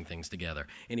smashing things together.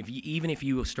 And even if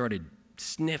you started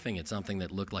sniffing at something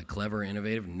that looked like clever or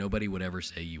innovative, nobody would ever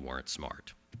say you weren't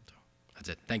smart. So that's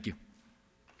it. Thank you.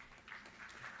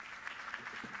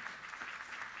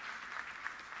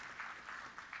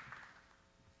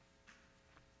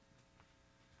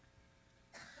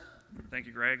 Thank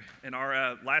you, Greg. And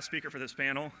our last speaker for this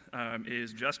panel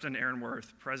is Justin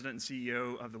Ehrenwerth, President and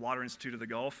CEO of the Water Institute of the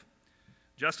Gulf.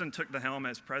 Justin took the helm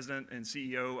as President and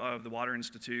CEO of the Water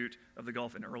Institute of the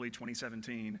Gulf in early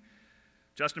 2017.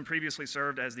 Justin previously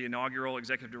served as the inaugural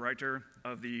Executive Director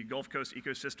of the Gulf Coast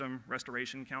Ecosystem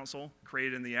Restoration Council,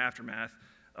 created in the aftermath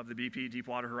of the BP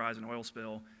Deepwater Horizon oil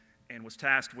spill, and was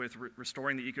tasked with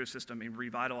restoring the ecosystem and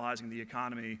revitalizing the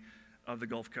economy of the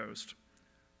Gulf Coast.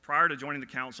 Prior to joining the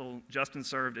council, Justin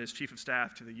served as Chief of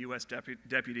Staff to the U.S.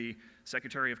 Deputy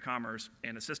Secretary of Commerce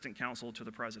and Assistant Counsel to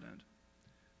the President.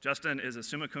 Justin is a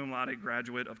summa cum laude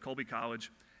graduate of Colby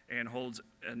College and holds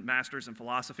a master's in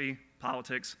philosophy,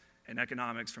 politics, and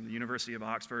economics from the University of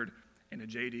Oxford and a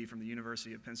JD from the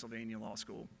University of Pennsylvania Law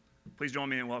School. Please join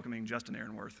me in welcoming Justin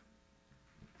Ehrenwerth.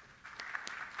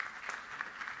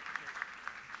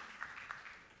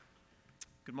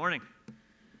 Good morning.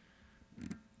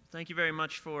 Thank you very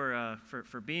much for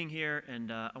being here,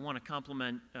 and I want to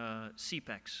compliment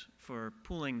CPEX for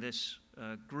pooling this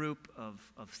group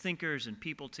of thinkers and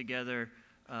people together.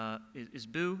 Is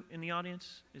Boo in the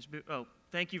audience? Is Boo? Oh,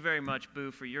 thank you very much,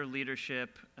 Boo, for your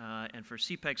leadership and for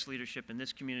CPEX leadership in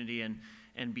this community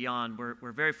and beyond.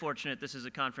 We're very fortunate. This is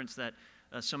a conference that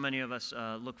so many of us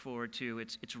look forward to.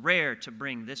 It's rare to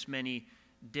bring this many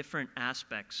different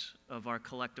aspects of our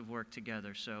collective work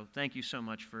together. So thank you so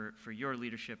much for your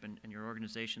leadership and your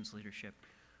organization's leadership.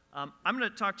 I'm going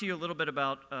to talk to you a little bit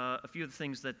about a few of the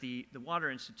things that the Water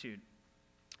Institute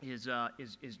is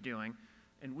doing.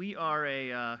 And we are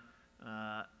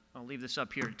I'll leave this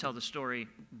up here to tell the story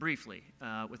briefly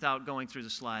without going through the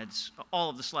slides, all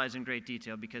of the slides in great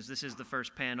detail, because this is the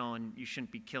first panel and you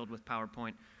shouldn't be killed with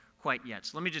PowerPoint quite yet.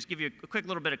 So let me just give you a quick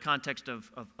little bit of context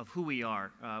of who we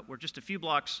are. We're just a few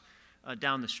blocks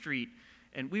down the street,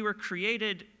 and we were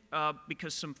created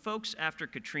because some folks after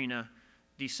Katrina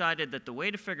decided that the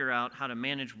way to figure out how to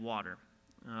manage water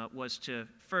was to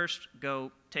first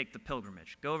go take the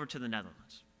pilgrimage, go over to the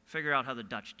Netherlands, figure out how the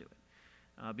Dutch do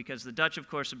it. Because the Dutch, of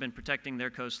course, have been protecting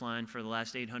their coastline for the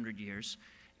last 800 years,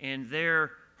 and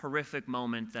their horrific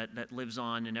moment that lives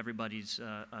on in everybody's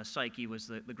psyche was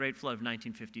the Great Flood of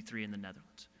 1953 in the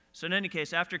Netherlands. So in any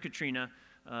case, after Katrina,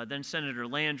 then Senator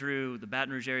Landrieu, the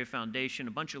Baton Rouge Area Foundation,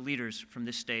 a bunch of leaders from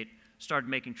this state started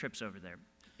making trips over there.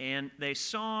 And they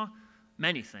saw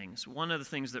many things. One of the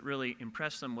things that really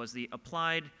impressed them was the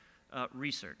applied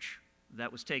research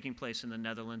that was taking place in the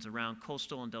Netherlands around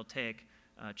coastal and deltaic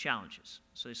challenges.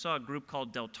 So they saw a group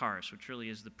called Deltares, which really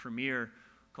is the premier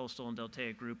coastal and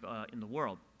deltaic group in the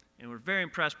world. And were very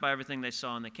impressed by everything they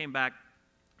saw, and they came back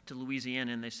to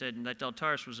Louisiana and they said, that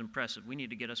Deltares was impressive. We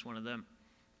need to get us one of them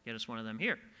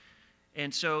here.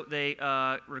 And so they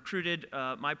recruited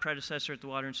my predecessor at the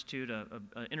Water Institute,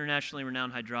 an internationally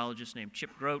renowned hydrologist named Chip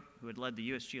Grote, who had led the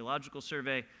U.S. Geological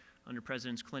Survey under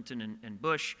Presidents Clinton and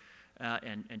Bush.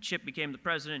 And Chip became the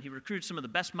president. He recruited some of the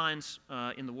best minds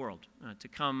in the world to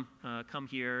come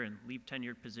here and leave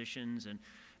tenured positions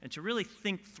and to really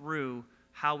think through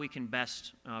how we can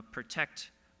best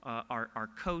protect our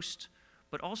coast,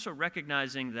 but also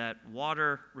recognizing that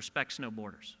water respects no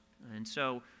borders. And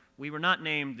so we were not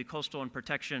named the Coastal and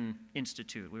Protection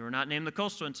Institute. We were not named the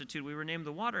Coastal Institute. We were named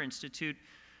the Water Institute.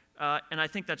 And I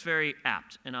think that's very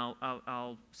apt. And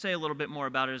I'll say a little bit more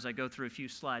about it as I go through a few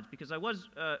slides, because I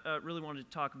really wanted to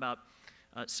talk about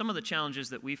some of the challenges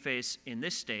that we face in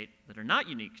this state that are not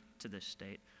unique to this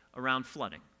state around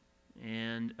flooding.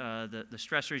 And the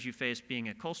stressors you face being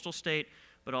a coastal state,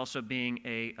 but also being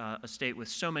a state with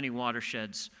so many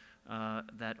watersheds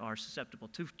that are susceptible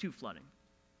to flooding.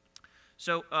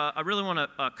 So I really want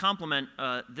to compliment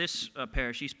this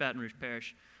parish, East Baton Rouge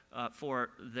Parish,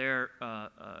 for their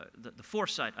the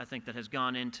foresight, I think, that has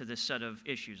gone into this set of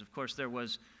issues. Of course, there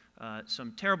was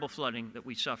some terrible flooding that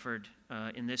we suffered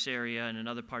in this area and in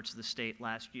other parts of the state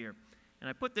last year. And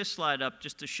I put this slide up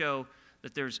just to show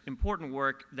that there's important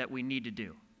work that we need to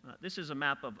do. This is a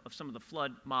map of some of the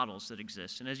flood models that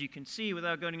exist. And as you can see,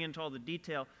 without going into all the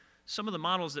detail, some of the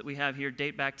models that we have here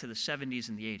date back to the 70s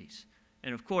and the 80s.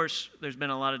 And of course, there's been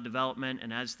a lot of development,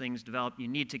 and as things develop, you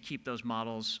need to keep those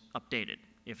models updated.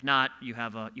 If not, you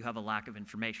have a lack of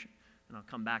information, and I'll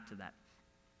come back to that.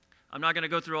 I'm not going to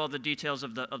go through all the details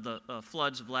of the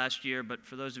floods of last year, but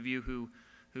for those of you who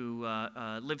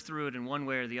lived through it in one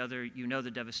way or the other, you know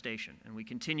the devastation. And we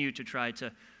continue to try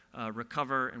to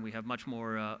recover, and we have much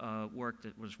more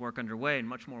work underway and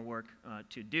much more work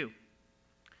to do.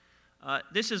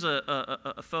 This is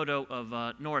a photo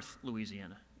of North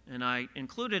Louisiana, and I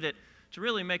included it to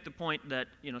really make the point that,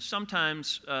 you know,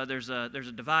 sometimes there's a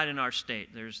divide in our state.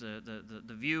 There's the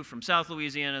view from South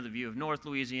Louisiana, the view of North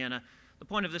Louisiana. The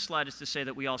point of this slide is to say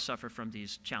that we all suffer from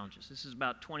these challenges. This is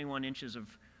about 21 inches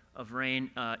of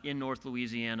rain in North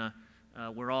Louisiana.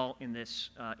 We're all in this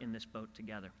boat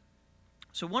together.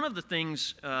 So one of the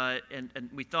things, and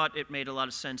we thought it made a lot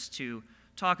of sense to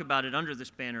talk about it under this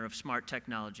banner of smart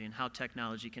technology and how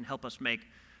technology can help us make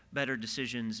better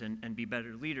decisions and be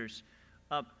better leaders.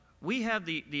 We have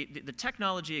the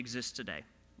technology exists today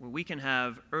where we can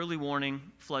have early warning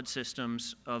flood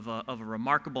systems of a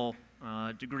remarkable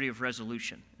degree of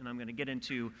resolution. And I'm going to get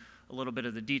into a little bit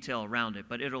of the detail around it.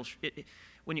 But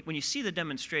when you see the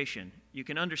demonstration, you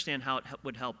can understand how it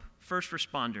would help first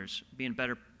responders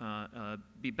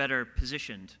be better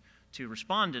positioned to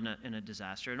respond in a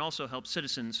disaster, and also help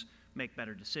citizens make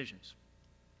better decisions.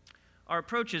 Our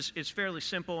approach is fairly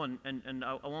simple, and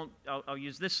I'll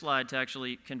use this slide to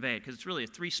actually convey it, because it's really a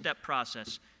three-step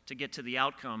process to get to the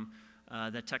outcome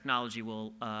that technology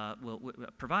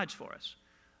provides for us.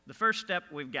 The first step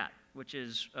we've got, which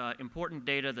is important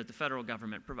data that the federal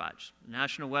government provides. The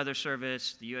National Weather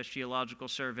Service, the U.S. Geological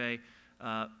Survey,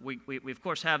 we of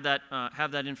course have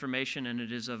that information, and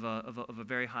it is of a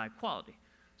very high quality.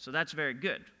 So that's very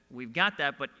good. We've got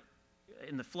that, but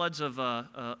in the floods of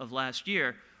last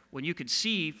year, when you could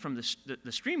see from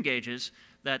the stream gauges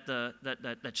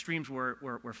that streams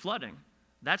were flooding,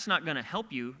 that's not going to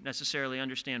help you necessarily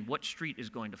understand what street is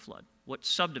going to flood, what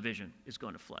subdivision is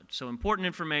going to flood. So important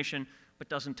information, but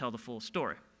doesn't tell the full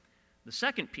story. The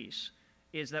second piece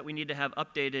is that we need to have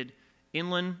updated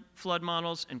inland flood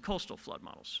models and coastal flood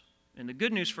models. And the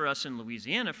good news for us in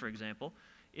Louisiana, for example,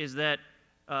 is that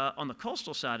on the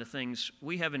coastal side of things,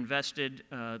 we have invested,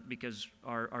 because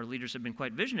our leaders have been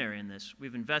quite visionary in this,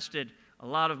 we've invested a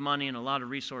lot of money and a lot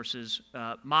of resources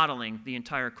modeling the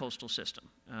entire coastal system.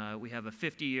 We have a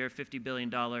 50-year, $50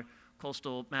 billion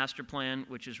coastal master plan,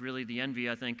 which is really the envy,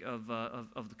 I think, of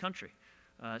the country.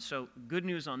 So good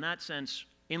news on that sense.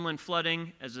 Inland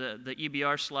flooding, as the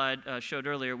EBR slide showed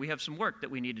earlier, we have some work that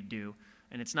we need to do,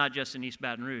 and it's not just in East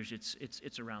Baton Rouge,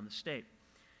 it's around the state.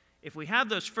 If we have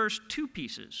those first two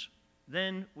pieces,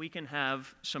 then we can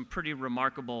have some pretty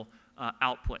remarkable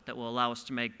output that will allow us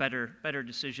to make better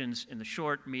decisions in the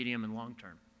short, medium, and long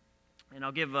term. And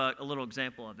I'll give a little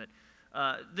example of it.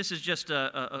 This is just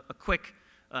a quick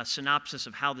synopsis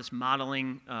of how this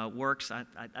modeling works.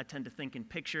 I tend to think in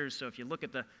pictures, so if you look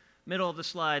at the middle of the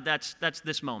slide, that's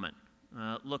this moment.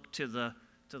 Look to the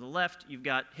left, you've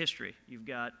got history. You've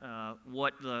got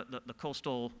what the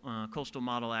coastal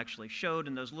model actually showed,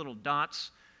 and those little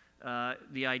dots,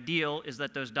 the ideal is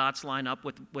that those dots line up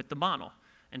with the model.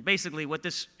 And basically what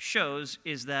this shows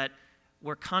is that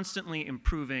we're constantly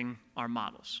improving our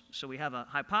models. So we have a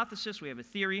hypothesis, we have a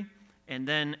theory, and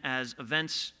then as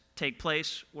events take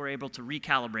place, we're able to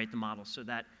recalibrate the model so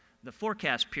that the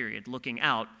forecast period looking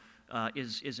out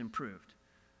is improved.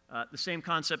 The same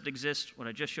concept exists, what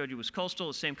I just showed you was coastal,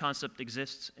 the same concept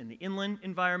exists in the inland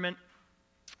environment.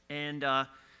 And I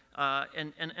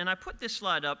put this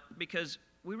slide up because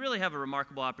we really have a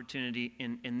remarkable opportunity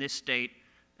in this state,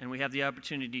 and we have the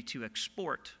opportunity to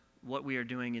export what we are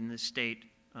doing in this state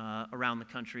around the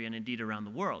country and indeed around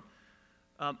the world.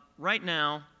 Right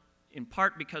now, in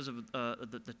part because of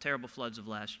the terrible floods of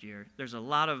last year, there's a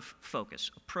lot of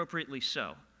focus, appropriately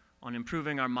so, on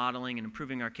improving our modeling and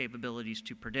improving our capabilities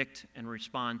to predict and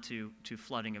respond to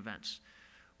flooding events.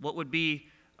 What would be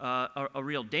a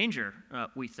real danger,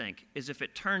 we think, is if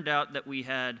it turned out that we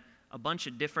had a bunch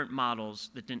of different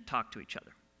models that didn't talk to each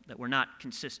other, that were not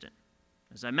consistent.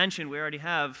 As I mentioned, we already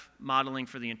have modeling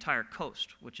for the entire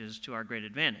coast, which is to our great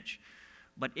advantage.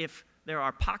 But if there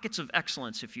are pockets of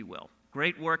excellence, if you will,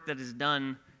 great work that is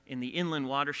done in the inland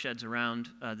watersheds around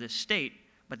this state,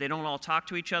 but they don't all talk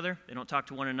to each other, they don't talk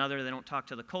to one another, they don't talk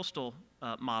to the coastal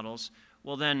models,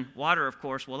 well then water, of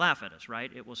course, will laugh at us,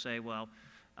 right? It will say, well,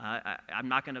 I'm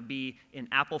not going to be in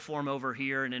apple form over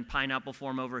here and in pineapple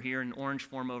form over here and orange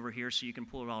form over here so you can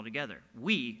pull it all together.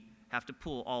 We have to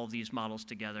pull all of these models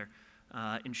together,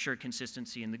 ensure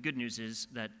consistency, and the good news is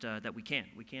that we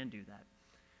can do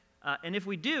that. And if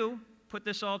we do put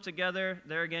this all together,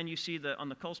 there again you see on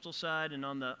the coastal side and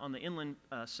on the inland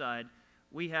side,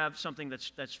 we have something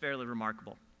that's fairly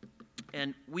remarkable.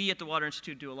 And we at the Water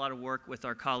Institute do a lot of work with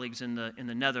our colleagues in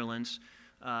the Netherlands.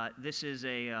 This is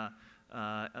a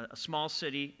small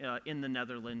city in the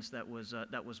Netherlands that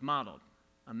was modeled.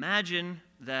 Imagine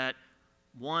that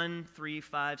 1, 3,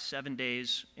 5, 7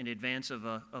 days in advance of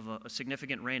a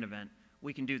significant rain event,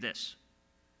 we can do this.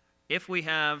 If we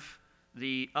have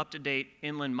the up-to-date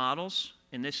inland models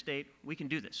in this state, we can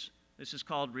do this. This is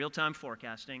called real-time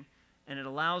forecasting, and it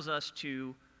allows us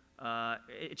to,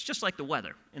 it's just like the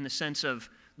weather in the sense of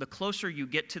the closer you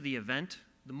get to the event,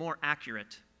 the more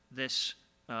accurate this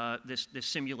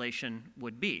simulation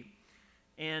would be.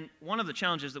 And one of the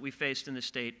challenges that we faced in the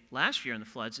state last year in the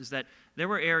floods is that there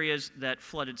were areas that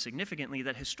flooded significantly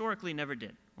that historically never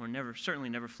did, or certainly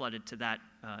never flooded to that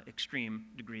extreme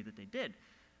degree that they did.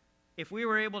 If we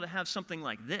were able to have something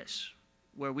like this,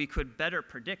 where we could better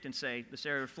predict and say, this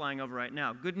area we're flying over right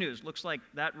now, good news, looks like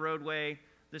that roadway,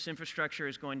 this infrastructure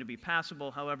is going to be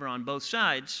passable. However, on both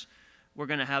sides, we're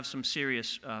going to have some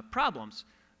serious problems.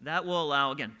 That will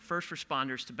allow, again, first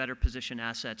responders to better position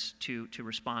assets to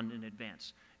respond in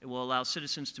advance. It will allow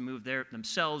citizens to move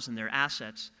themselves and their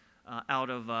assets out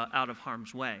of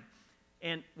harm's way.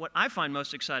 And what I find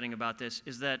most exciting about this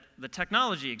is that the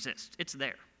technology exists. It's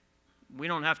there. We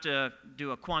don't have to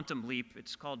do a quantum leap.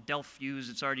 It's called Delft-Fuse.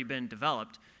 It's already been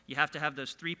developed. You have to have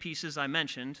those three pieces I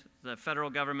mentioned, the federal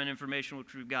government information,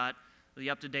 which we've got, the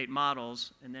up-to-date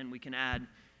models, and then we can add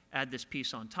this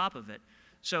piece on top of it.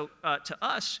 So to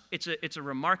us, it's a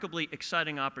remarkably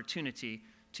exciting opportunity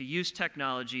to use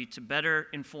technology to better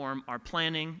inform our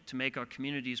planning, to make our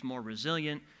communities more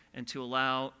resilient, and to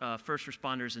allow first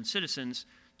responders and citizens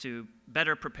to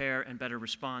better prepare and better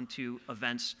respond to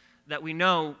events that we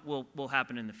know will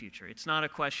happen in the future. It's not a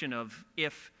question of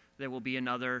if there will be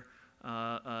another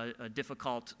a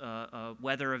difficult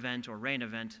weather event or rain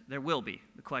event. There will be.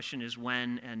 The question is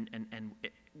when and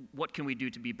what can we do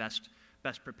to be best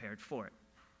prepared for it.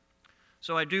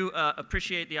 So I do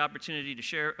appreciate the opportunity to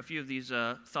share a few of these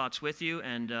thoughts with you,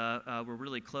 and we'll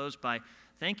really close by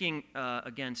thanking,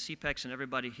 again, CPEX and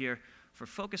everybody here for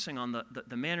focusing on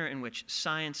the manner in which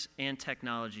science and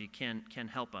technology can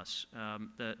help us.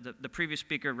 The previous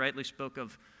speaker rightly spoke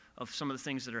of some of the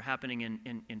things that are happening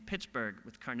in Pittsburgh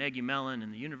with Carnegie Mellon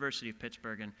and the University of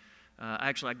Pittsburgh. And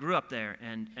actually, I grew up there,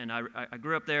 and I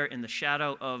grew up there in the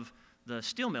shadow of the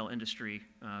steel mill industry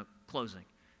closing.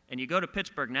 And you go to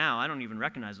Pittsburgh now, I don't even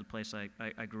recognize the place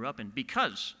I grew up in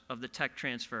because of the tech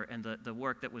transfer and the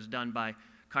work that was done by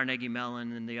Carnegie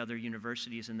Mellon and the other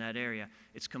universities in that area.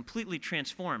 It's completely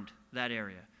transformed that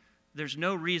area. There's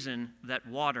no reason that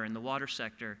water and the water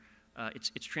sector,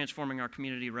 it's transforming our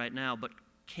community right now, but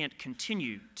can't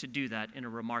continue to do that in a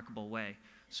remarkable way.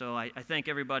 So I thank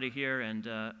everybody here, and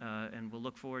we'll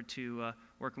look forward to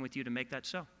working with you to make that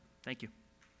so. Thank you.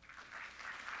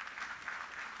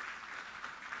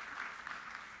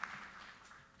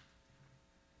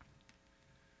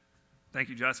 Thank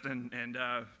you, Justin, and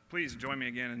please join me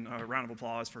again in a round of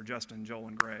applause for Justin, Joel,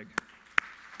 and Greg.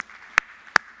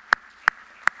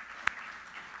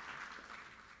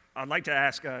 I'd like to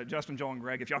ask Justin, Joel, and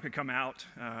Greg if y'all could come out.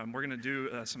 We're going to do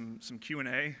some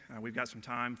Q&A. We've got some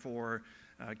time for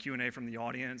Q&A from the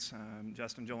audience.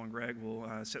 Justin, Joel, and Greg will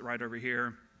sit right over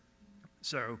here.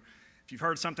 So if you've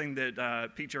heard something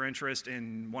that piqued your interest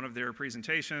in one of their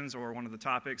presentations or one of the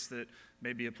topics that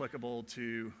may be applicable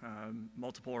to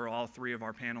multiple or all three of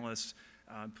our panelists,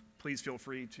 please feel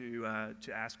free to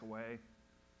ask away.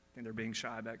 I think they're being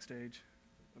shy backstage.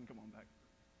 Let them come on back.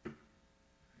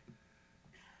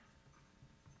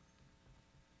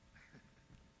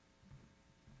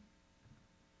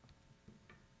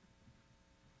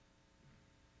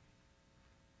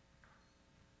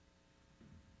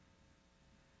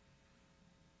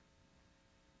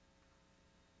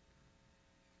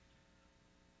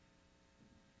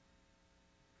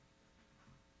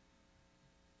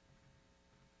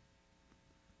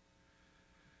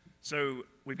 So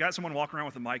we've got someone walking around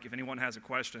with a mic. If anyone has a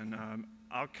question,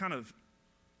 I'll kind of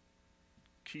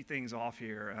key things off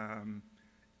here.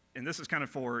 And this is kind of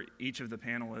for each of the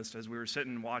panelists. As we were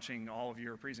sitting watching all of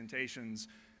your presentations,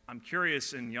 I'm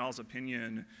curious, in y'all's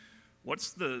opinion,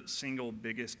 what's the single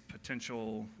biggest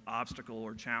potential obstacle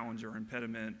or challenge or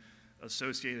impediment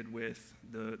associated with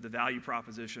the value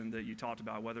proposition that you talked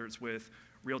about, whether it's with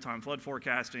real-time flood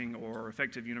forecasting or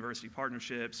effective university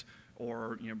partnerships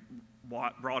or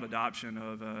broad adoption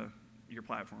of your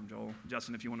platform, Joel?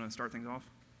 Justin, if you want to start things off.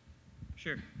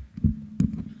 Sure.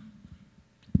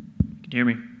 Can you hear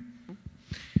me?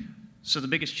 So the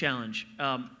biggest challenge,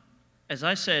 as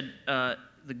I said,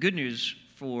 the good news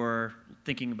for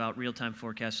thinking about real-time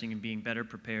forecasting and being better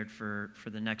prepared for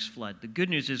the next flood, the good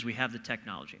news is we have the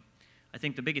technology. I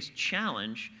think the biggest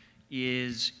challenge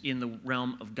is in the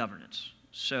realm of governance.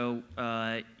 So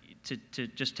to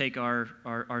just take our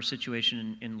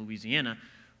situation in Louisiana,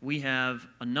 we have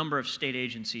a number of state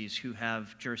agencies who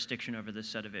have jurisdiction over this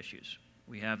set of issues.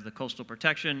 We have the Coastal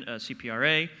Protection,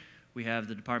 CPRA, we have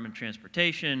the Department of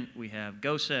Transportation, we have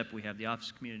GOSEP, we have the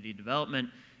Office of Community Development,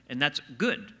 and that's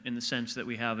good in the sense that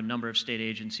we have a number of state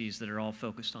agencies that are all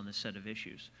focused on this set of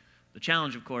issues. The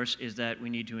challenge, of course, is that we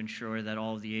need to ensure that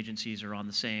all of the agencies are on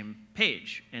the same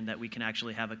page and that we can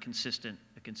actually have a consistent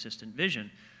vision.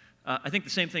 I think the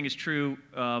same thing is true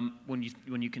when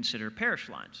you consider parish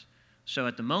lines. So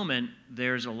at the moment,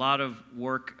 there's a lot of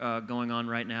work going on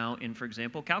right now in, for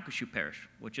example, Calcasieu Parish,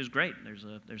 which is great.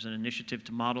 There's an initiative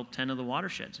to model 10 of the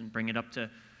watersheds and bring it up to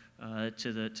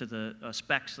the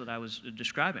specs that I was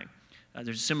describing.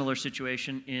 There's a similar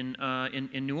situation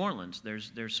in New Orleans.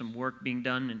 There's some work being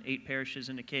done in 8 parishes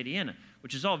in Acadiana,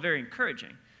 which is all very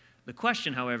encouraging. The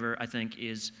question, however, I think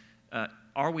is,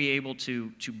 are we able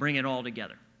to bring it all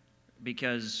together?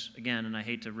 Because, again, and I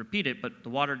hate to repeat it, but the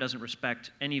water doesn't respect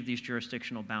any of these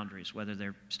jurisdictional boundaries, whether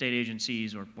they're state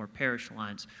agencies or parish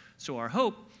lines. So our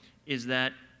hope is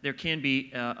that there can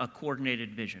be a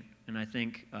coordinated vision. And I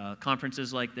think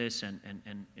conferences like this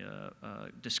and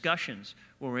discussions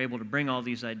where we're able to bring all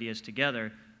these ideas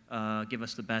together give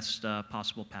us the best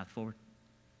possible path forward.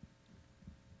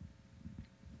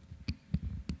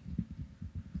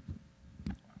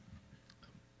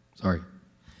 Sorry.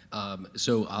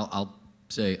 So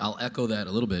I'll echo that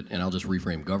a little bit, and I'll just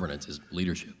reframe governance as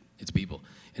leadership. It's people.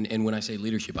 And when I say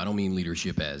leadership, I don't mean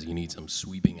leadership as you need some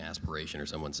sweeping aspiration or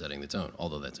someone setting the tone,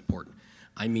 although that's important.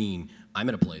 I mean, I'm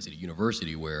at a place at a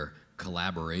university where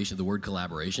collaboration, the word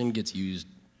collaboration gets used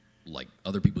like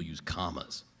other people use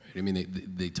commas. Right? I mean,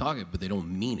 they talk it, but they don't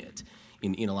mean it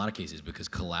in a lot of cases, because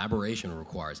collaboration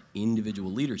requires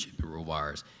individual leadership.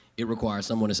 It requires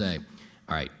someone to say,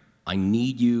 all right, I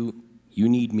need you, you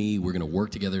need me, we're going to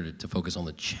work together to focus on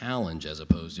the challenge as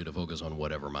opposed to focus on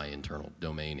whatever my internal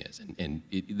domain is. And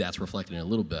that's reflected in a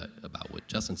little bit about what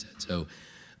Justin said. So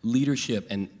leadership,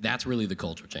 and that's really the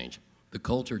culture change. The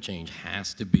culture change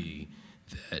has to be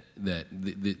that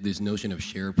this notion of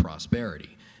shared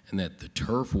prosperity, and that the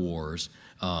turf wars,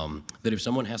 that if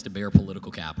someone has to bear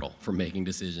political capital for making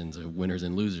decisions of winners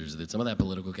and losers, that some of that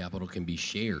political capital can be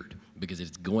shared because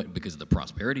the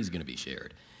prosperity is going to be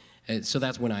shared. And so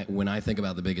that's when I think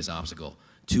about the biggest obstacle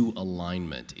to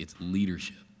alignment. It's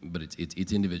leadership, but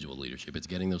it's individual leadership. It's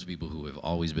getting those people who have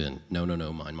always been no,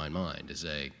 mine to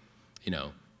say,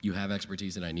 you have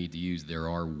expertise that I need to use. There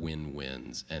are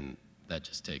win-wins, and that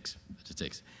just takes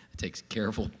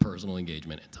careful personal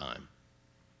engagement and time.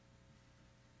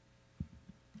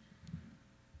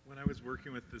 When I was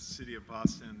working with the city of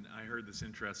Boston, I heard this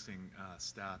interesting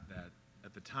stat that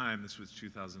at the time, this was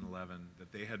 2011,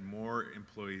 that they had more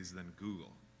employees than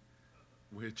Google,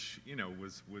 which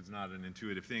was not an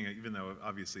intuitive thing, even though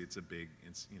obviously it's a big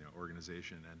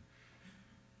organization. And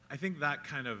I think that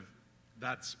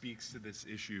speaks to this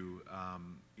issue.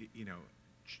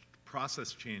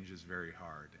 Process change is very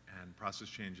hard, and process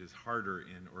change is harder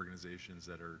in organizations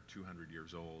that are 200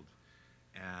 years old.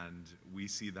 And we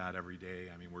see that every day.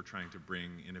 I mean, we're trying to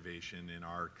bring innovation in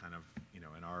our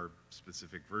in our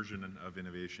specific version of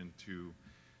innovation to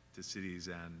cities,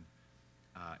 and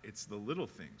it's the little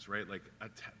things, right? Like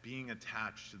being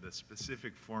attached to the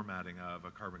specific formatting of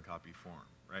a carbon copy form,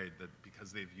 right? That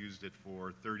because they've used it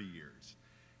for 30 years.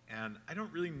 And I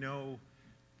don't really know,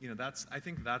 I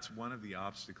think that's one of the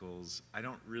obstacles. I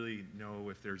don't really know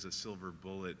if there's a silver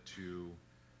bullet to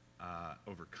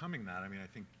overcoming that. I mean, I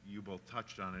think you both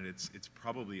touched on it. It's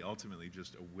probably ultimately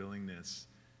just a willingness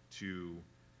to,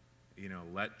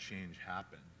 let change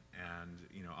happen. And,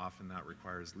 often that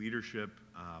requires leadership.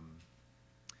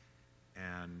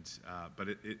 But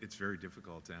it's very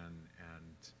difficult. And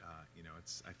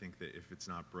I think that if it's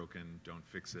not broken, don't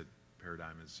fix it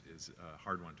paradigm is a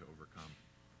hard one to overcome.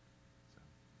 So.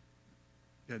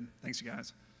 Good. Thanks, you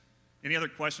guys. Any other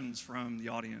questions from the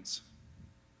audience?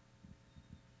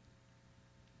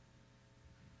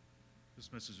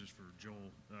 This message is for Joel.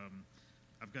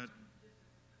 I've got.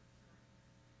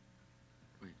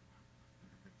 Wait.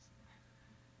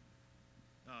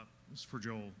 This is for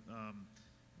Joel.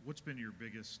 What's been your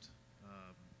biggest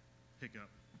hiccup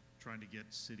trying to get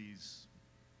cities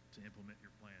to implement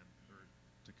your plan or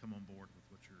to come on board with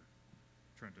what you're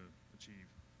trying to achieve?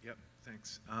 Yep.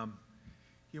 Thanks.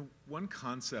 One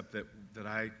concept that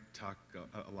I talk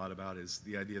a lot about is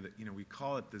the idea that, we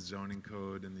call it the zoning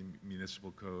code and the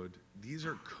municipal code. These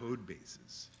are code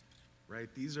bases, right?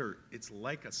 It's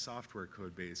like a software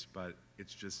code base, but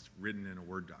it's just written in a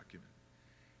Word document.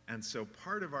 And so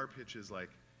part of our pitch is like,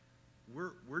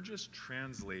 we're just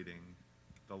translating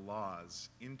the laws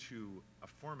into a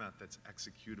format that's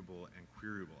executable and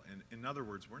queryable. And in other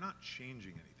words, we're not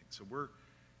changing anything. So we're,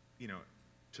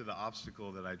 to the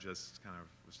obstacle that I just kind of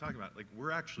was talking about, like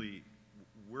we're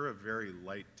a very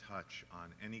light touch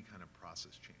on any kind of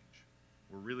process change.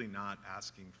 We're really not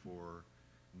asking for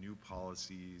new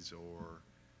policies, or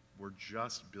we're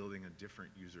just building a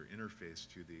different user interface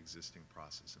to the existing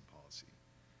process and policy.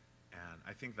 And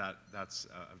I think that's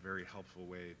a very helpful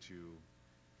way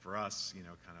for us,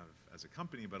 kind of as a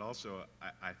company, but also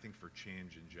I think for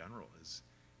change in general, is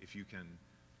if you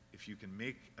can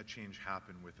make a change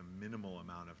happen with a minimal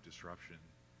amount of disruption,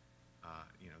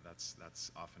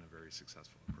 that's often a very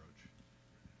successful approach.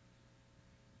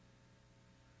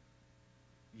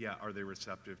 Yeah, are they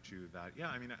receptive to that? Yeah,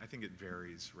 I mean, I think it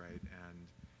varies, right? And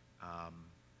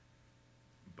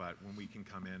but when we can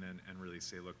come in and really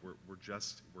say, look, we're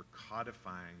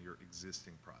codifying your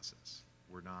existing process.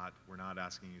 We're not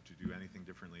asking you to do anything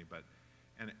differently. But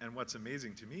and what's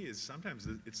amazing to me is sometimes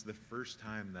it's the first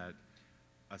time that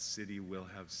a city will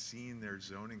have seen their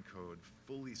zoning code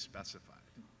fully specified.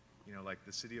 You know, like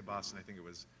the city of Boston, I think it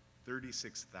was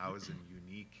 36,000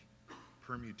 unique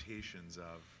permutations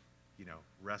of, you know,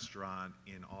 restaurant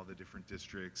in all the different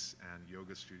districts and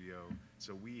yoga studio.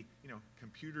 So we, you know,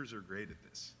 computers are great at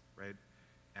this, right?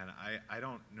 And I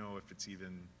don't know if it's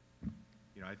even,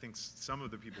 you know, I think some of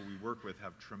the people we work with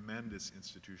have tremendous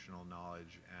institutional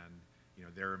knowledge, and, you know,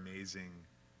 they're amazing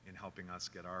in helping us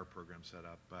get our program set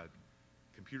up, but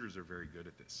computers are very good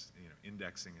at this, you know,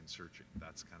 indexing and searching.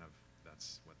 That's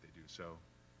what they do. So,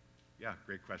 yeah,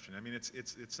 great question. I mean, it's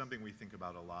something we think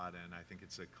about a lot, and I think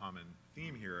it's a common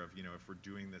theme here of, you know, if we're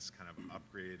doing this kind of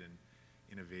upgrade and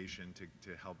innovation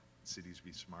to help cities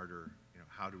be smarter, you know,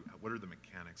 what are the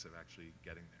mechanics of actually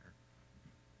getting there?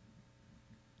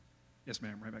 Yes,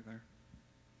 ma'am, right back there.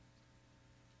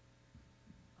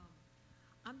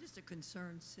 I'm just a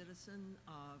concerned citizen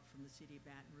from the city of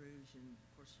Baton Rouge, and of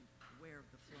course you're aware of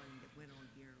the flooding that went on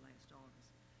here last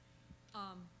August.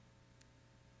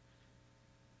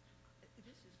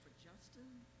 This is for Justin.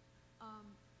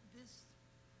 This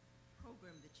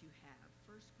program that you have,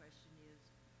 first question is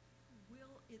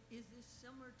this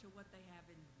similar to what they have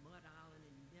in Mud Island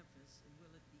and Memphis, and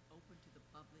will it be open to the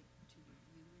public to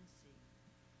review and see?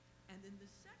 And then the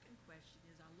second question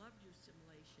is, I loved your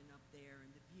simulation up there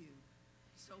and the view.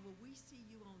 So will we see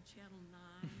you on Channel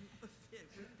 9 with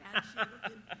Pat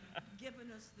Sheridan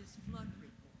giving us this flood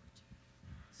report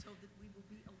so that we will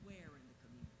be aware in the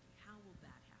community? How will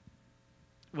that happen?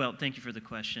 Well, thank you for the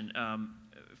question.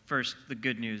 First, the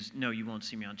good news, no, you won't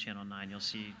see me on Channel 9. You'll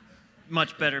see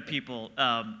much better people.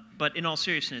 But in all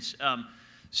seriousness,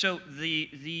 so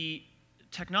the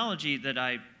technology that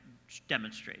I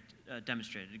demonstrated,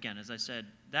 again, as I said,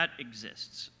 that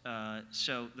exists.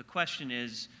 So the question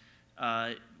is,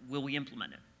 will we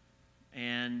implement it?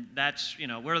 And that's, you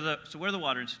know, we're the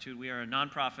Water Institute. We are a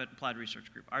nonprofit applied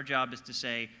research group. Our job is to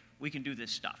say, we can do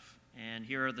this stuff. And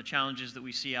here are the challenges that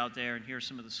we see out there, and here are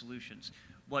some of the solutions.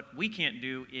 What we can't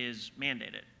do is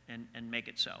mandate it and make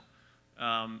it so.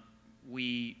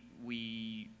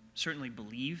 We certainly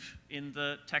believe in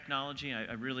the technology.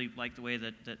 I really like the way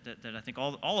that I think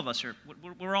all of us are,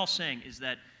 what we're all saying is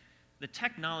that the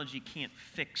technology can't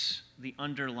fix the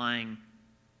underlying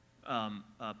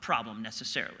problem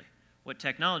necessarily. What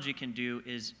technology can do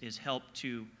is help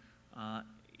to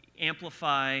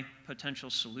amplify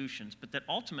potential solutions, but that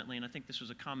ultimately, and I think this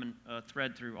was a common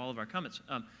thread through all of our comments,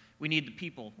 we need the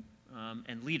people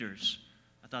and leaders.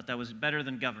 I thought that was better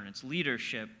than governance,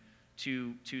 leadership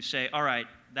to say, all right,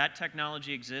 that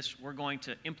technology exists, we're going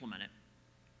to implement it.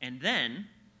 And then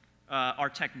our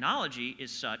technology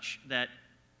is such that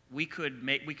we could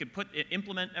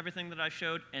implement everything that I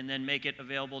showed and then make it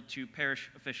available to parish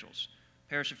officials.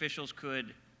 Parish officials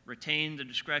could retain the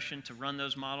discretion to run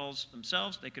those models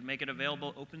themselves. They could make it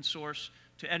available open source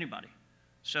to anybody.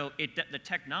 So the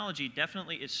technology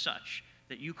definitely is such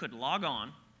that you could log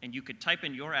on and you could type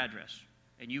in your address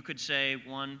and you could say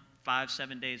 1, 5,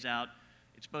 7 days out,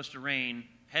 it's supposed to rain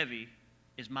heavy,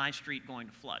 is my street going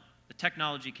to flood? The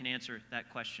technology can answer that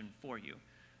question for you.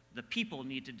 The people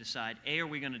need to decide, A, are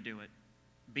we going to do it?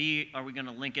 B, are we going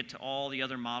to link it to all the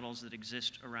other models that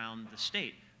exist around the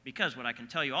state? Because what I can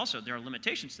tell you also, there are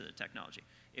limitations to the technology.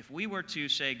 If we were to,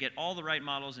 say, get all the right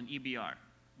models in EBR,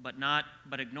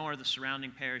 but ignore the surrounding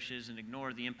parishes and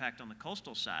ignore the impact on the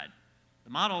coastal side,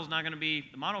 the model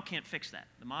can't fix that.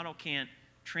 The model can't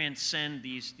transcend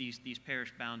these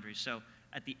parish boundaries. So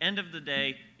at the end of the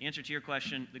day, the answer to your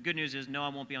question, the good news is no, I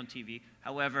won't be on TV.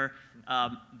 However,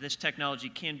 this technology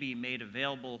can be made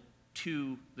available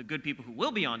to the good people who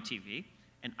will be on TV.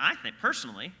 And I think,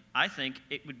 personally,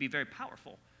 it would be very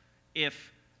powerful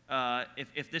if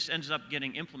this ends up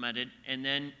getting implemented and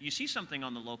then you see something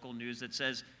on the local news that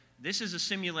says, this is a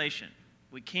simulation.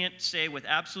 We can't say with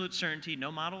absolute certainty,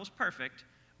 no model is perfect,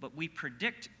 but we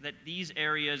predict that these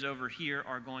areas over here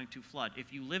are going to flood.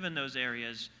 If you live in those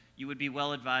areas, you would be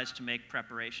well advised to make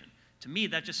preparation. To me,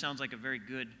 that just sounds like a very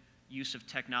good use of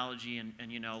technology, and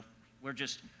you know, we're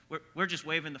just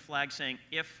waving the flag saying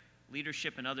if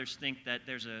leadership and others think that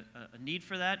there's a need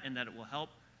for that and that it will help,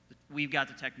 we've got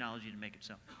the technology to make it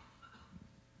so.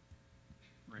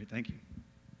 Great, thank you.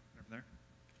 Over there.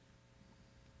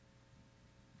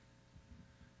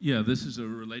 Yeah, this is a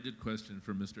related question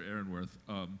for Mr. Ehrenwerth.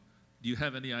 Do you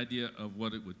have any idea of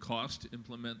what it would cost to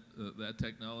implement that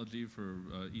technology for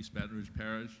East Baton Rouge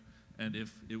Parish? And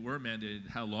if it were mandated,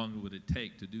 how long would it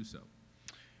take to do so?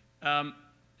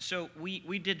 So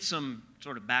we did some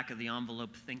sort of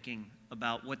back-of-the-envelope thinking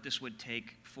about what this would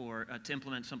take to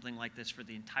implement something like this for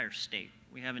the entire state.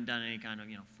 We haven't done any kind of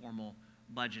formal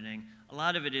budgeting. A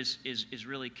lot of it is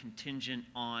really contingent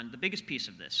on the biggest piece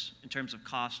of this in terms of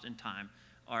cost and time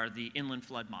are the inland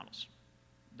flood models.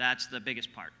 That's the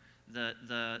biggest part. The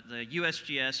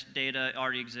USGS data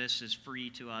already exists, is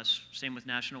free to us. Same with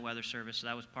National Weather Service, so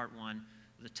that was part one.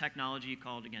 The technology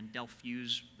called, again,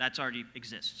 Delfuse, that's already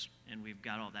exists, and we've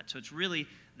got all that. So it's really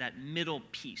that middle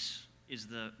piece is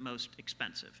the most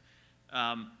expensive.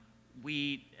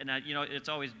 It's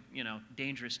always,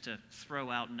 dangerous to throw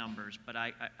out numbers, but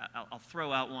I'll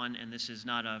throw out one, and this is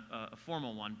not a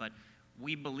formal one, but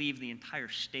we believe the entire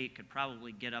state could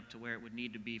probably get up to where it would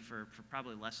need to be for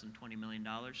probably less than $20 million,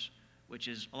 which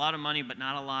is a lot of money, but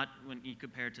not a lot when you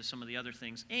compare it to some of the other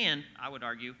things. And I would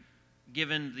argue,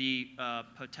 given the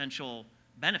potential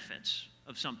benefits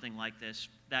of something like this,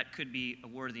 that could be a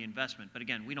worthy investment. But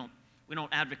again, we don't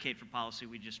advocate for policy.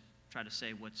 We just try to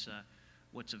say what's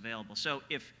available. So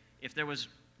if there was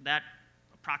that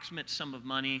approximate sum of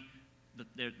money,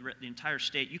 the entire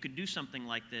state, you could do something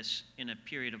like this in a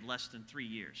period of less than 3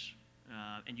 years.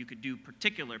 And you could do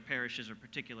particular parishes or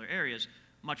particular areas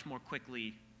much more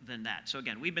quickly than that. So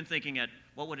again, we've been thinking at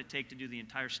what would it take to do the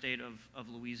entire state of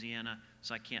Louisiana.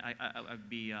 So I'd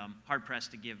be hard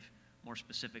pressed to give more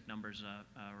specific numbers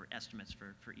or estimates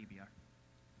for EBR.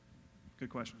 Good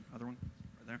question. Other one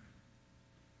right there.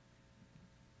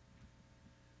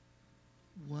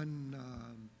 One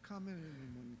comment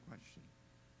and one question.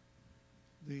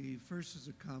 The first is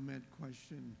a comment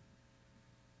question.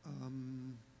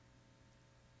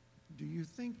 Do you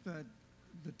think that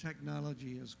the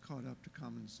technology has caught up to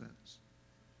common sense?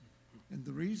 And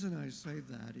the reason I say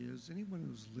that is anyone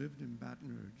who's lived in Baton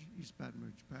Rouge, East Baton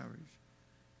Rouge Parish,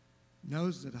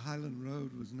 knows that Highland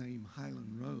Road was named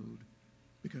Highland Road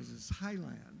because it's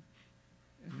highland,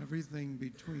 and everything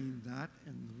between that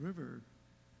and the river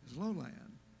is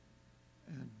lowland.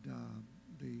 And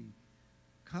the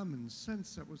common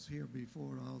sense that was here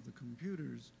before all the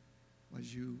computers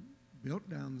was you built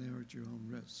down there at your own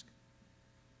risk.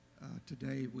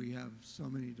 Today we have so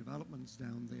many developments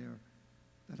down there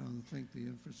that I don't think the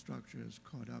infrastructure has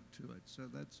caught up to it. So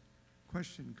that's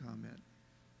question, comment.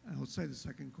 And I'll say the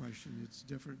second question, it's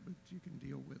different, but you can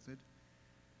deal with it.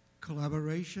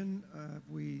 Collaboration,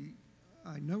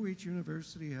 I know each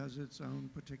university has its own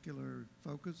particular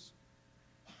focus.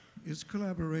 Is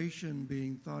collaboration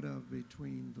being thought of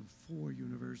between the 4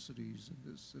 universities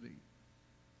in this city?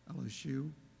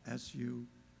 LSU, SU,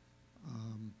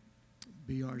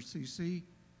 BRCC,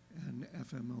 and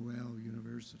FMOL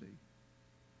University.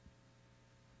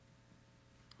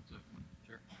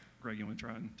 Sure. Greg, you want to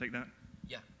try and take that?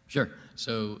 Yeah, sure.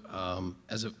 So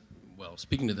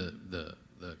speaking to the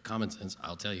common sense,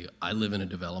 I'll tell you, I live in a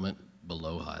development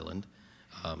below Highland,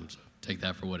 so take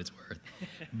that for what it's worth.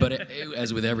 But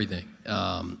as with everything,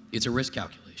 it's a risk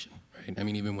calculation, right? I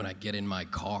mean, even when I get in my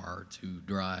car to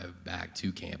drive back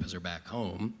to campus or back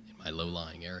home in my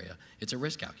low-lying area, it's a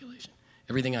risk calculation.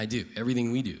 Everything I do,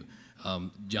 everything we do.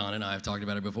 John and I have talked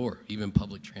about it before, even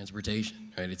public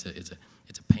transportation, right? It's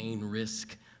a pain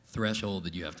risk threshold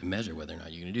that you have to measure whether or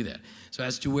not you're going to do that. So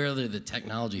as to whether the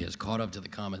technology has caught up to the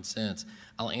common sense,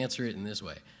 I'll answer it in this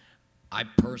way. I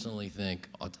personally think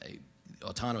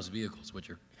autonomous vehicles,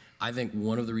 I think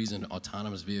one of the reasons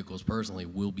autonomous vehicles personally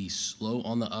will be slow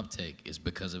on the uptake is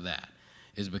because of that.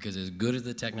 Is because as good as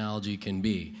the technology can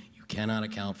be, you cannot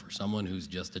account for someone who's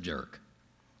just a jerk,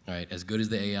 right? As good as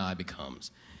the AI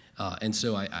becomes. And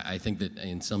so I think that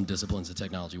in some disciplines, the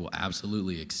technology will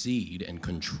absolutely exceed and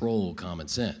control common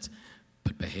sense,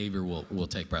 but behavior will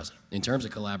take precedent. In terms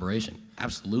of collaboration,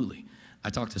 absolutely. I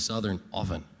talk to Southern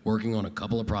often, working on a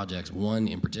couple of projects, one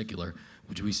in particular,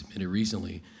 which we submitted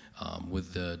recently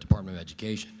with the Department of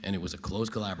Education, and it was a close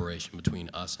collaboration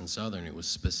between us and Southern. It was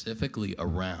specifically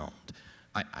around,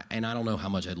 and I don't know how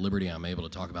much at liberty I'm able to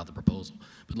talk about the proposal,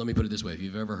 but let me put it this way. If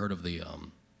you've ever heard of it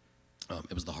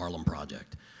was the Harlem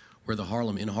Project, where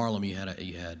in Harlem you had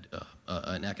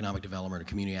an economic developer and a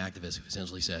community activist who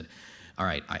essentially said, all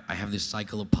right, I have this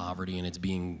cycle of poverty and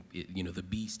the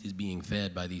beast is being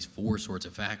fed by these 4 sorts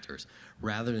of factors.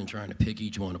 Rather than trying to pick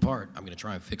each one apart, I'm going to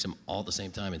try and fix them all at the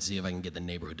same time and see if I can get the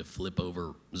neighborhood to flip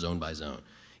over zone by zone.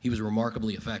 He was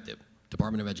remarkably effective.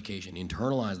 Department of Education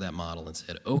internalized that model and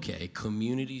said, okay,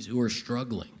 communities who are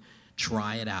struggling,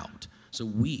 try it out. So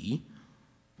we,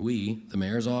 the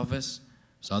mayor's office,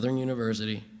 Southern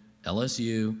University,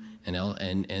 LSU,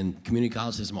 and community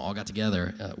college system all got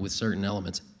together with certain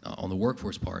elements on the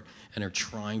workforce part, and are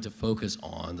trying to focus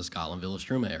on the Scotland Villa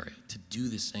Struma area to do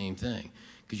the same thing,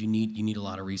 because you need a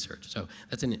lot of research. So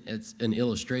it's an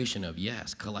illustration of,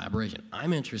 yes, collaboration.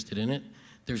 I'm interested in it.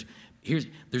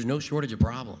 there's no shortage of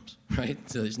problems, right?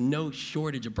 So there's no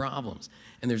shortage of problems.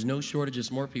 And there's no shortage of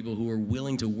smart people who are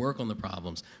willing to work on the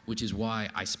problems, which is why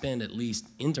I spend, at least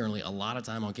internally, a lot of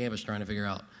time on campus trying to figure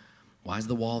out, why is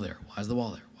the wall there? Why is the wall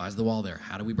there? Why is the wall there?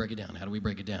 How do we break it down? How do we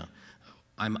break it down?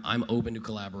 I'm open to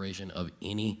collaboration of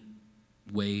any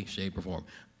way, shape, or form.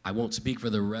 I won't speak for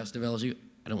the rest of LSU.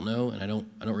 I don't know, and I don't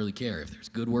really care. If there's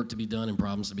good work to be done and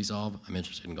problems to be solved, I'm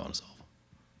interested in going to solve them.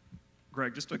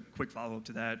 Greg, just a quick follow-up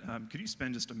to that. Could you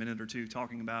spend just a minute or two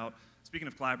talking about, speaking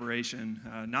of collaboration,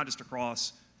 not just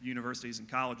across universities and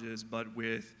colleges, but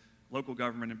with local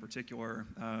government in particular,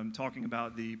 talking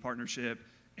about the partnership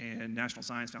and National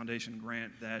Science Foundation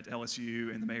grant that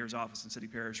LSU and the Mayor's Office and City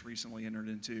Parish recently entered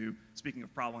into, speaking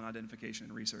of problem identification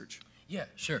and research? Yeah,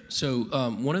 sure. So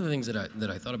one of the things that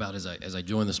I thought about as I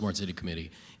joined the Smart City Committee,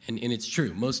 and it's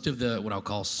true, most of the what I'll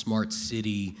call smart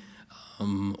city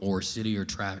or city or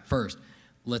traffic, first,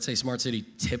 let's say smart city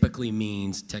typically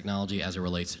means technology as it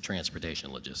relates to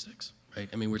transportation logistics, right?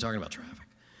 I mean, we're talking about traffic.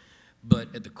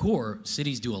 But at the core,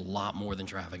 cities do a lot more than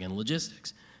traffic and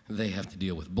logistics. They have to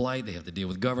deal with blight, they have to deal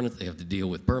with governance, they have to deal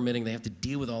with permitting, they have to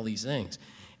deal with all these things.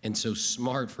 And so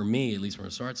smart for me, at least from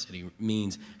a smart city,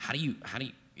 means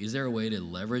is there a way to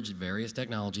leverage various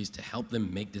technologies to help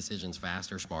them make decisions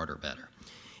faster, smarter, better?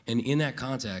 And in that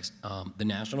context, the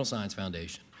National Science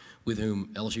Foundation, with whom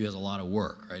LSU has a lot of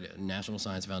work, right? National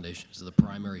Science Foundation is the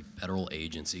primary federal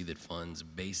agency that funds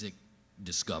basic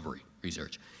discovery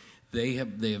research. They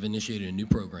have initiated a new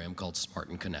program called Smart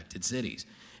and Connected Cities.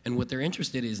 And what they're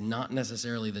interested in is not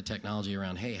necessarily the technology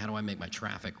around, hey, how do I make my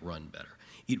traffic run better?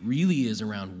 It really is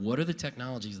around what are the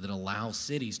technologies that allow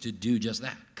cities to do just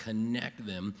that, connect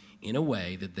them in a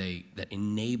way that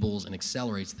enables and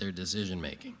accelerates their decision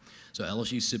making. So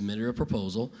LSU submitted a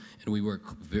proposal, and we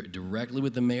worked directly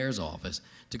with the mayor's office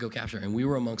to go capture. And we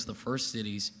were amongst the first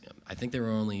cities. I think there were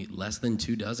only less than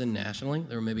 24 nationally.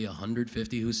 There were maybe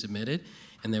 150 who submitted,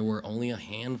 and there were only a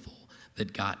handful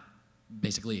that got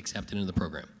basically accepted into the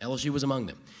program. LSU was among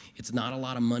them. It's not a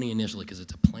lot of money initially because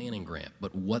it's a planning grant,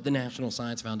 but what the National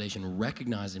Science Foundation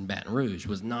recognized in Baton Rouge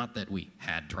was not that we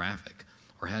had traffic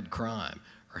or had crime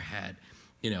or had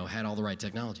all the right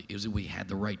technology. It was that we had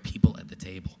the right people at the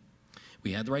table.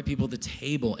 We had the right people at the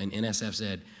table, and NSF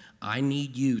said, I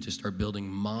need you to start building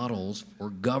models for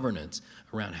governance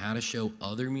around how to show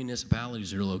other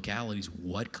municipalities or localities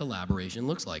what collaboration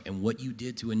looks like and what you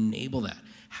did to enable that.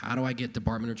 How do I get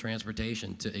Department of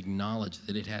Transportation to acknowledge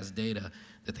that it has data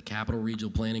that the Capital Regional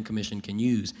Planning Commission can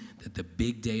use, that the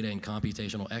big data and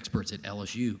computational experts at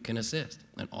LSU can assist,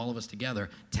 and all of us together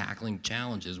tackling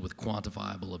challenges with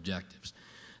quantifiable objectives.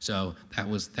 So that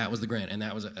was the grant, and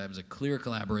that was a clear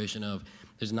collaboration of,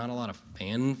 there's not a lot of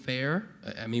fanfare.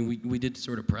 I mean, we did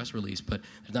sort of press release, but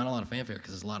there's not a lot of fanfare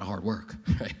because it's a lot of hard work,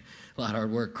 right? A lot of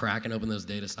hard work cracking open those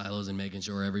data silos and making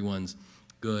sure everyone's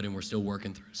good, and we're still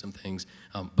working through some things.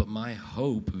 But my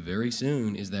hope very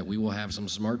soon is that we will have some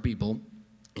smart people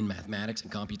in mathematics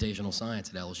and computational science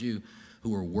at LSU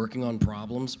who are working on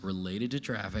problems related to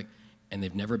traffic, and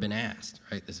they've never been asked,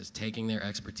 right? This is taking their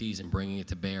expertise and bringing it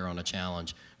to bear on a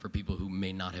challenge for people who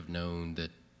may not have known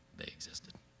that they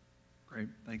existed. Great,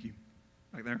 thank you.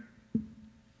 Back there.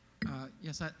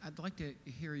 Yes, I'd like to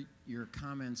hear your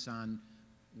comments on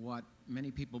what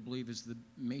many people believe is the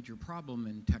major problem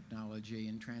in technology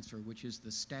and transfer, which is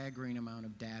the staggering amount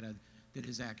of data that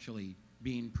is actually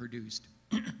being produced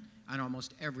on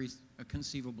almost every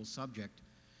conceivable subject.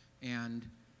 And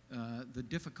the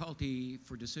difficulty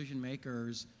for decision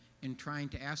makers in trying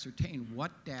to ascertain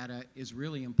what data is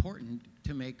really important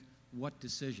to make what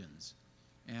decisions.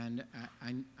 And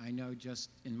I know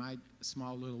just in my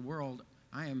small little world,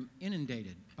 I am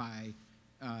inundated by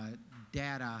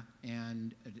data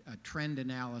and trend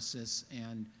analysis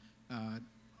and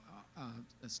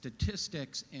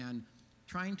statistics, and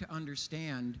trying to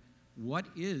understand what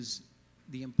is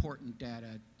the important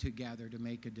data to gather to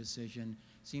make a decision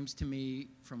seems to me,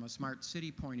 from a smart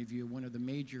city point of view, one of the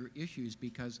major issues,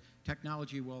 because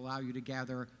technology will allow you to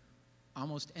gather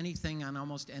almost anything on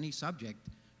almost any subject,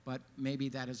 but maybe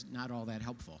that is not all that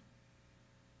helpful.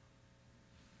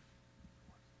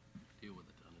 Deal with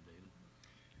a ton of data.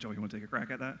 Joe, you want to take a crack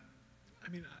at that? I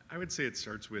mean, I would say it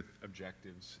starts with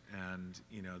objectives, and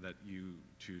that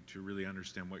to really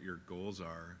understand what your goals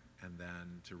are, and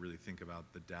then to really think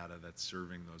about the data that's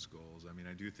serving those goals. I mean,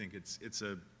 I do think it's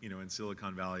a, in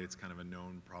Silicon Valley, it's kind of a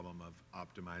known problem of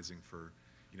optimizing for,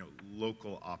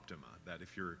 local optima, that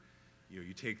if you're,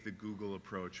 you take the Google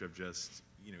approach of just,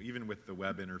 even with the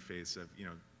web interface of,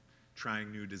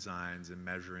 trying new designs and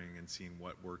measuring and seeing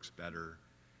what works better.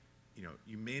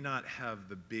 you may not have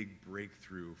the big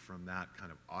breakthrough from that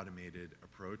kind of automated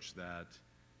approach that,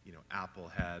 Apple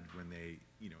had when they,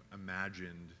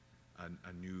 imagined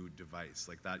a new device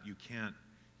like that. You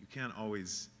can't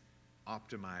always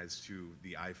optimize to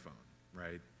the iPhone,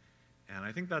 right? And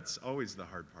I think that's always the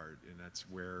hard part, and that's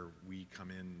where we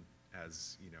come in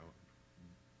as,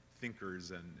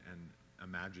 thinkers and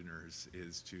imaginers,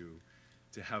 is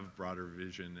to have broader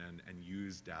vision and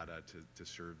use data to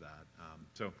serve that.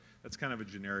 So that's kind of a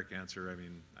generic answer. I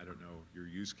mean, I don't know your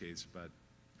use case, but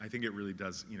I think it really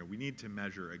does, we need to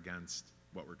measure against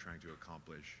what we're trying to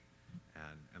accomplish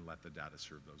and let the data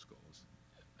serve those goals.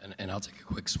 And I'll take a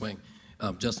quick swing.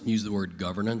 Justin used the word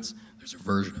governance. There's a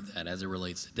version of that as it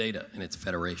relates to data, and it's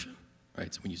federation,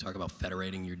 right? So when you talk about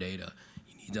federating your data,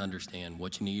 you need to understand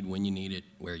what you need, when you need it,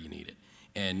 where you need it.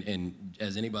 And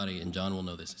as anybody, and John will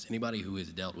know this, as anybody who has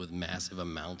dealt with massive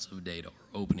amounts of data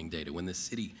or opening data, when the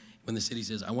city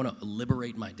says, I want to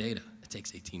liberate my data, it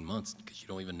takes 18 months because you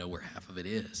don't even know where half of it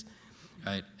is,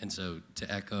 right? And so to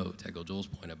echo Joel's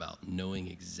point about knowing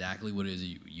exactly what it is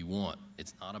you want,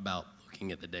 it's not about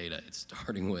looking at the data. It's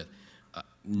starting with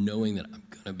knowing that I'm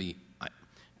going to be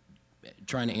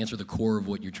trying to answer the core of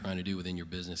what you're trying to do within your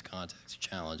business context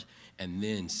challenge, and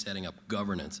then setting up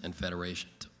governance and federation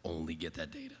to only get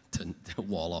that data, to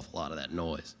wall off a lot of that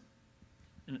noise.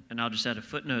 And I'll just add a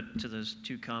footnote to those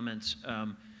two comments.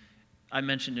 I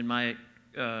mentioned in my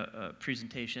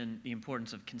presentation the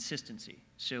importance of consistency.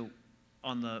 So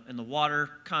in the water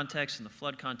context, in the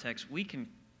flood context, we can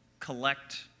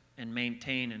collect and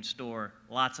maintain and store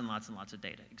lots and lots and lots of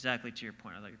data. Exactly to your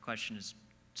point. I thought your question is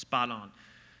spot on.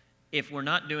 If we're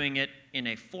not doing it in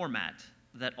a format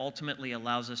that ultimately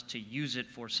allows us to use it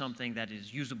for something that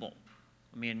is usable.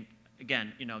 I mean,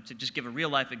 again, to just give a real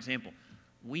life example,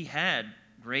 we had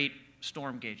great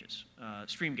storm gauges,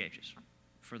 stream gauges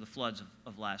for the floods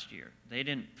of last year. They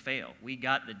didn't fail. We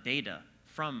got the data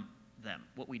from them.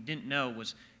 What we didn't know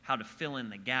was how to fill in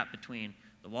the gap between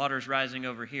the water's rising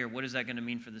over here, what is that going to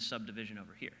mean for the subdivision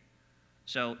over here?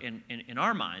 So in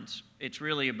our minds, it's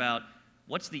really about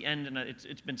what's the end, and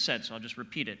it's been said, so I'll just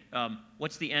repeat it.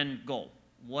 What's the end goal?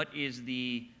 What is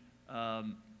the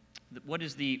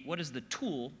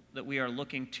tool that we are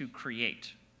looking to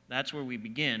create? That's where we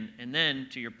begin. And then,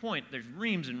 to your point, there's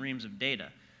reams and reams of data.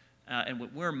 And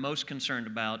what we're most concerned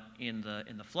about in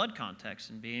the flood context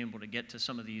and being able to get to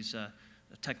some of these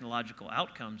technological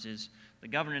outcomes is the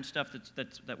governance stuff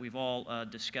that we've all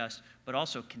discussed, but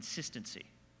also consistency.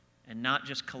 And not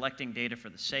just collecting data for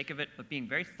the sake of it, but being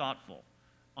very thoughtful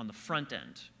on the front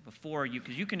end before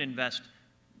because you can invest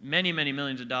many, many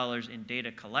millions of dollars in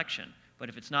data collection, but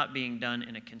if it's not being done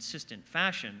in a consistent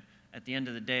fashion, at the end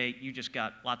of the day, you just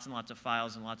got lots and lots of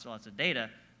files and lots of data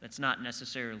that's not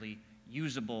necessarily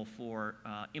usable for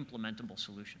implementable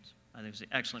solutions. I think it's an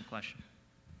excellent question.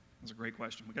 That's a great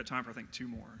question. We've got time for, I think, two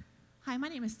more. Hi, my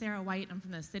name is Sarah White. I'm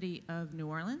from the city of New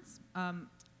Orleans.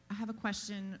 I have a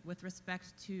question with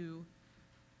respect to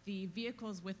the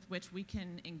vehicles with which we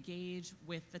can engage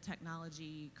with the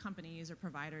technology companies or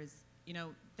providers.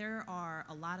 There are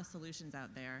a lot of solutions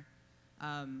out there,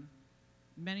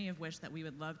 many of which that we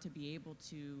would love to be able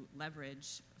to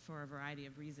leverage for a variety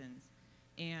of reasons.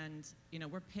 And,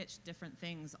 we're pitched different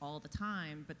things all the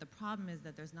time, but the problem is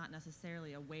that there's not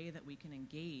necessarily a way that we can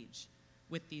engage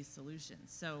with these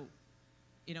solutions. So,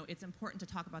 it's important to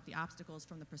talk about the obstacles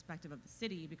from the perspective of the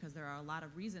city because there are a lot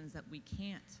of reasons that we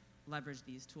can't leverage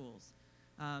these tools,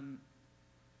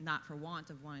 not for want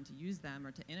of wanting to use them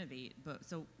or to innovate, but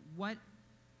so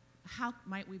how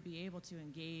might we be able to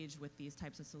engage with these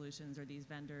types of solutions or these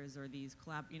vendors or these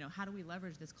how do we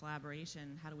leverage this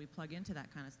collaboration? How do we plug into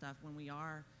that kind of stuff when we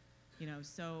are,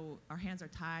 so our hands are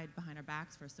tied behind our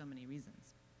backs for so many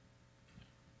reasons?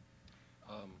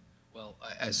 Well,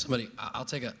 as somebody, I'll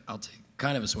take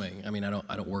kind of a swing. I mean, I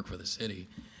don't work for the city,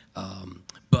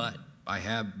 but I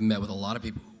have met with a lot of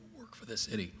people who work for the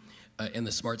city in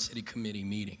the Smart City Committee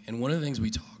meeting. And one of the things we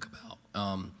talk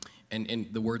about, and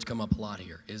the words come up a lot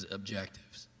here, is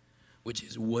objectives, which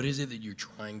is what is it that you're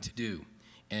trying to do?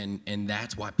 And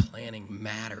that's why planning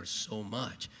matters so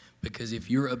much. Because if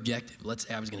your objective, let's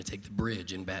say I was going to take the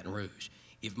bridge in Baton Rouge.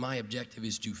 If my objective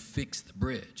is to fix the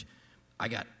bridge, I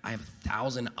have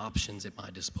 1,000 options at my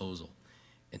disposal.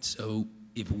 And so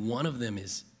if one of them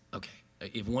is, okay,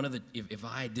 if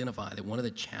I identify that one of the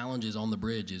challenges on the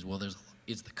bridge is, well,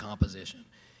 it's the composition.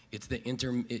 It's the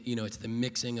it's the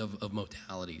mixing of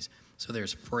modalities. So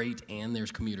there's freight and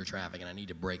there's commuter traffic, and I need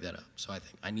to break that up. So I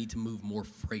think I need to move more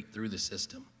freight through the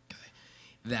system. Okay,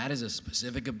 that is a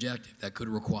specific objective that could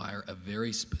require a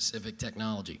very specific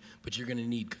technology, but you're going to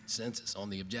need consensus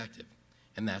on the objective.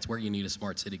 And that's where you need a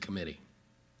smart city committee.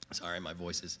 Sorry, my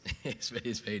voice is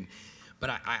fading. But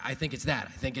I think it's that.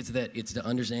 I think it's to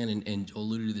understand, and Joel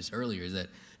alluded to this earlier, is that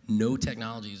no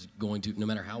technology is going to, no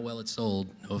matter how well it's sold,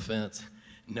 no offense,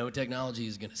 no technology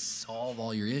is going to solve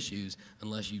all your issues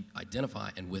unless you identify,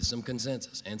 and with some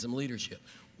consensus and some leadership,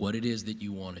 what it is that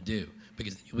you want to do.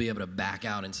 Because then you'll be able to back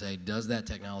out and say, does that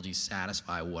technology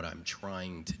satisfy what I'm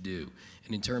trying to do?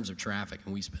 And in terms of traffic,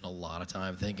 and we spend a lot of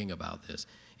time thinking about this,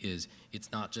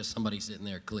 it's not just somebody sitting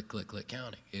there click, click, click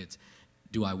counting. It's,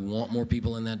 do I want more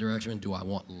people in that direction? Do I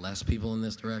want less people in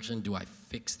this direction? Do I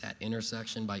fix that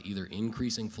intersection by either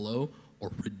increasing flow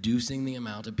or reducing the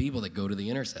amount of people that go to the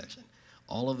intersection?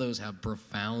 All of those have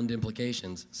profound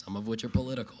implications, some of which are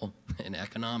political and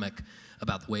economic,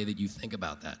 about the way that you think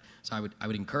about that. So I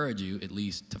would encourage you at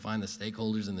least to find the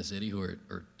stakeholders in the city who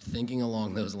are thinking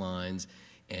along those lines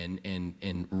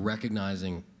and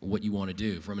recognizing what you want to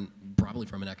do probably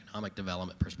from an economic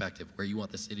development perspective, where you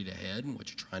want the city to head and what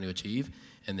you're trying to achieve,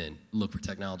 and then look for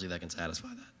technology that can satisfy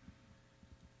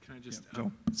that. Can I just,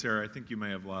 Sarah, I think you may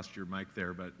have lost your mic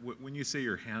there, but when you say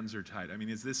your hands are tied, I mean,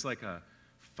 is this like a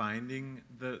finding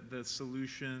the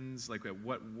solutions? Like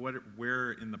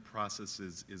where in the process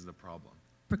is the problem?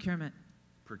 Procurement.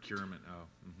 Procurement,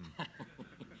 oh.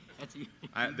 That's you.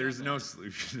 There's no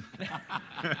solution.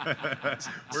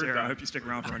 Sarah, I hope you stick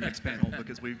around for our next panel,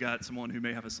 because we've got someone who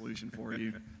may have a solution for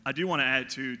you. I do want to add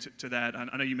to that.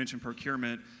 I know you mentioned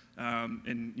procurement,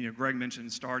 and Greg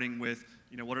mentioned starting with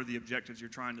what are the objectives you're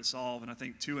trying to solve, and I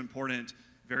think two important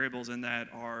variables in that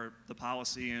are the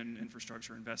policy and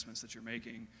infrastructure investments that you're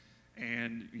making.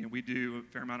 And we do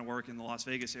a fair amount of work in the Las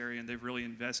Vegas area, and they've really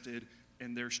invested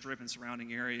in their strip and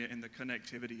surrounding area and the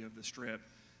connectivity of the strip.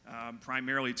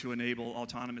 Primarily to enable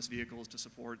autonomous vehicles to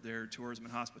support their tourism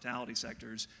and hospitality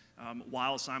sectors,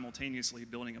 while simultaneously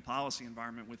building a policy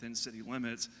environment within city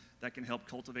limits that can help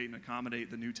cultivate and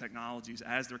accommodate the new technologies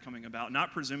as they're coming about,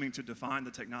 not presuming to define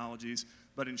the technologies,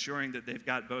 but ensuring that they've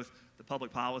got both the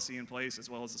public policy in place as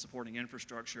well as the supporting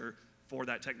infrastructure for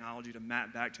that technology to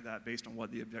map back to that based on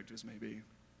what the objectives may be.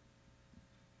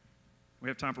 We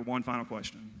have time for one final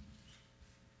question.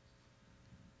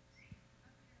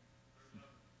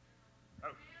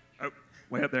 Oh,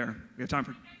 way up there. We have time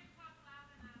for...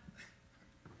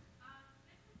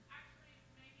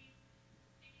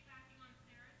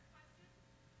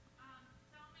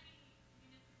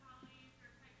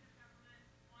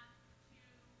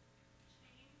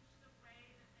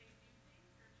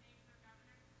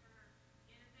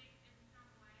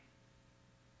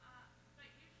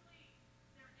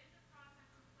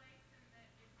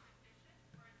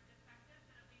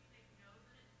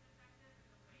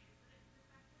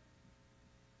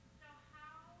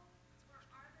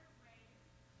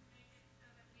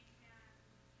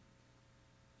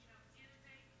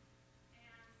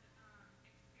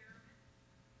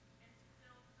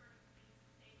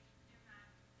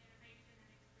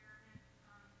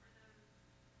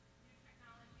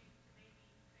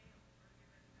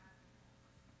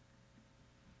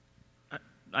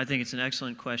 I think it's an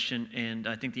excellent question, and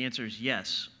I think the answer is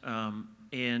yes.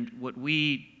 And what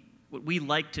we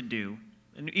like to do,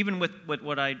 and even with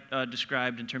what I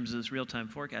described in terms of this real-time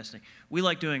forecasting, we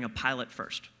like doing a pilot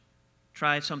first.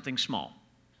 Try something small.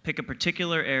 Pick a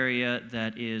particular area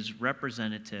that is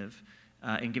representative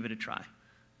and give it a try.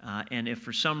 And if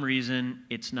for some reason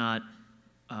it's not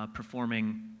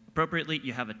performing appropriately,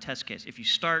 you have a test case. If you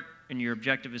start and your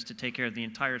objective is to take care of the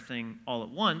entire thing all at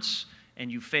once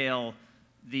and you fail,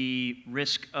 the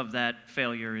risk of that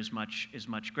failure is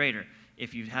much greater.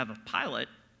 If you have a pilot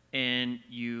and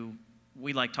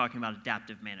we like talking about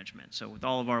adaptive management. So with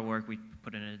all of our work, we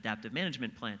put in an adaptive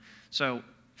management plan. So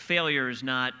failure is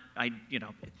not,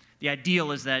 the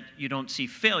ideal is that you don't see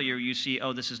failure, you see,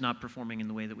 oh, this is not performing in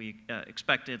the way that we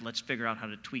expected, let's figure out how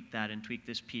to tweak that and tweak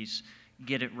this piece,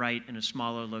 get it right in a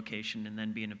smaller location, and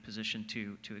then be in a position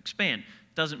to expand.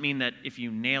 Doesn't mean that if you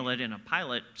nail it in a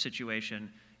pilot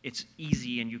situation, it's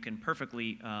easy and you can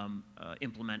perfectly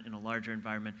implement in a larger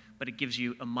environment, but it gives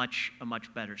you a much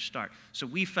better start. So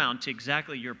we found, to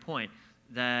exactly your point,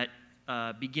 that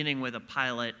beginning with a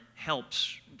pilot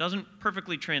helps, doesn't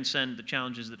perfectly transcend the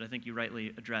challenges that I think you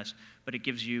rightly addressed, but it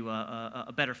gives you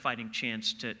a better fighting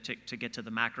chance to get to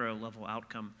the macro level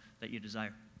outcome that you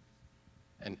desire.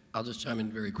 And I'll just chime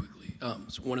in very quickly.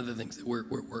 So one of the things that we're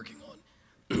working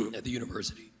on at the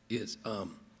university is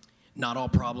not all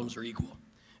problems are equal.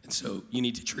 And so you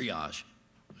need to triage.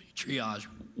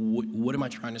 What am I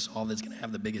trying to solve that's going to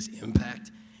have the biggest impact,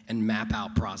 and map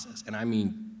out process. And I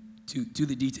mean to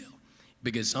the detail.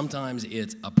 Because sometimes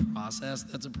it's a process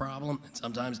that's a problem, and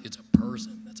sometimes it's a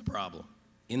person that's a problem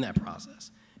in that process.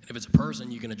 And if it's a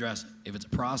person, you can address it. If it's a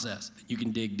process, then you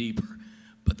can dig deeper.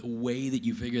 But the way that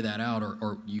you figure that out,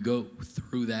 or you go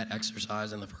through that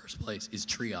exercise in the first place, is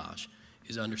triage,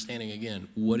 is understanding, again,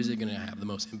 what is it going to have the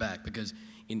most impact? Because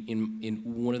in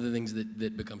one of the things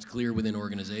that becomes clear within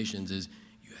organizations is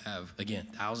you have, again,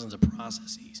 thousands of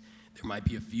processes. There might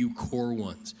be a few core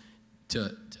ones.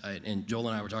 And Joel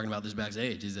and I were talking about this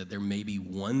backstage, is that there may be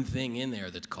one thing in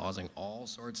there that's causing all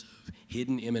sorts of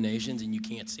hidden emanations, and you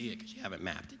can't see it because you haven't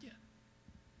mapped it yet.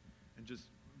 And just,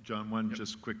 John, one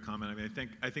just quick comment. I mean,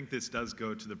 I think this does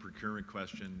go to the procurement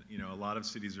question. You know, a lot of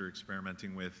cities are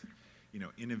experimenting with, you know,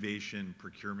 innovation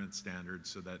procurement standards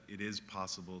so that it is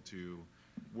possible to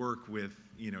work with,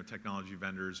 you know, technology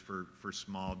vendors for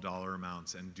small dollar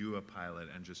amounts and do a pilot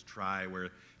and just try where,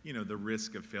 you know, the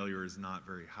risk of failure is not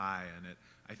very high. And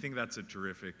I think that's a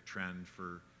terrific trend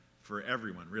for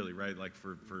everyone, really, right? Like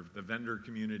for the vendor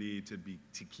community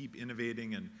to keep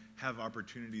innovating and have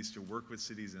opportunities to work with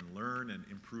cities and learn and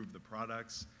improve the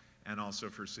products, and also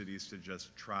for cities to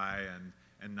just try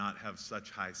and not have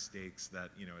such high stakes that,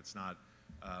 you know, it's not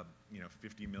you know,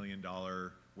 $50 million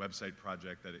website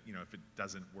project that, you know, if it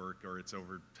doesn't work or it's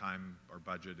over time or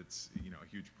budget, it's, you know, a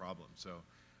huge problem. So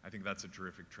I think that's a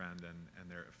terrific trend,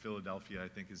 and Philadelphia, I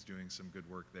think, is doing some good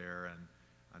work there, and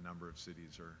a number of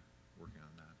cities are working on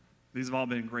that. These have all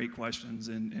been great questions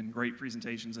and great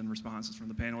presentations and responses from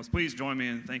the panelists. Please join me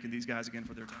in thanking these guys again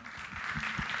for their time.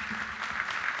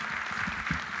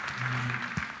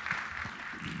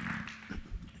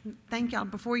 Thank y'all.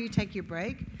 Before you take your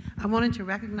break, I wanted to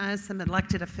recognize some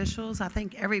elected officials. I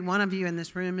think every one of you in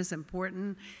this room is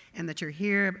important, and that you're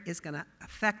here is going to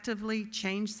effectively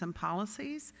change some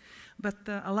policies. But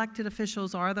the elected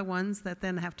officials are the ones that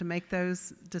then have to make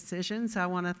those decisions. So I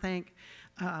want to thank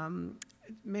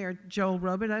Mayor Joel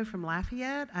Robideau from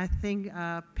Lafayette. I think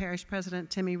Parish President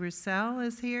Timmy Roussel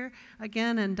is here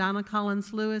again, and Donna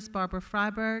Collins-Lewis, Barbara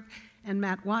Freiberg, and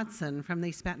Matt Watson from the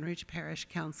East Baton Rouge Parish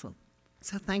Council.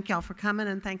 So thank y'all for coming,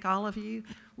 and thank all of you.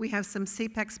 We have some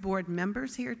CPEX board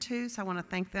members here too, so I want to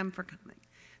thank them for coming.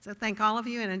 So thank all of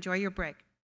you, and enjoy your break.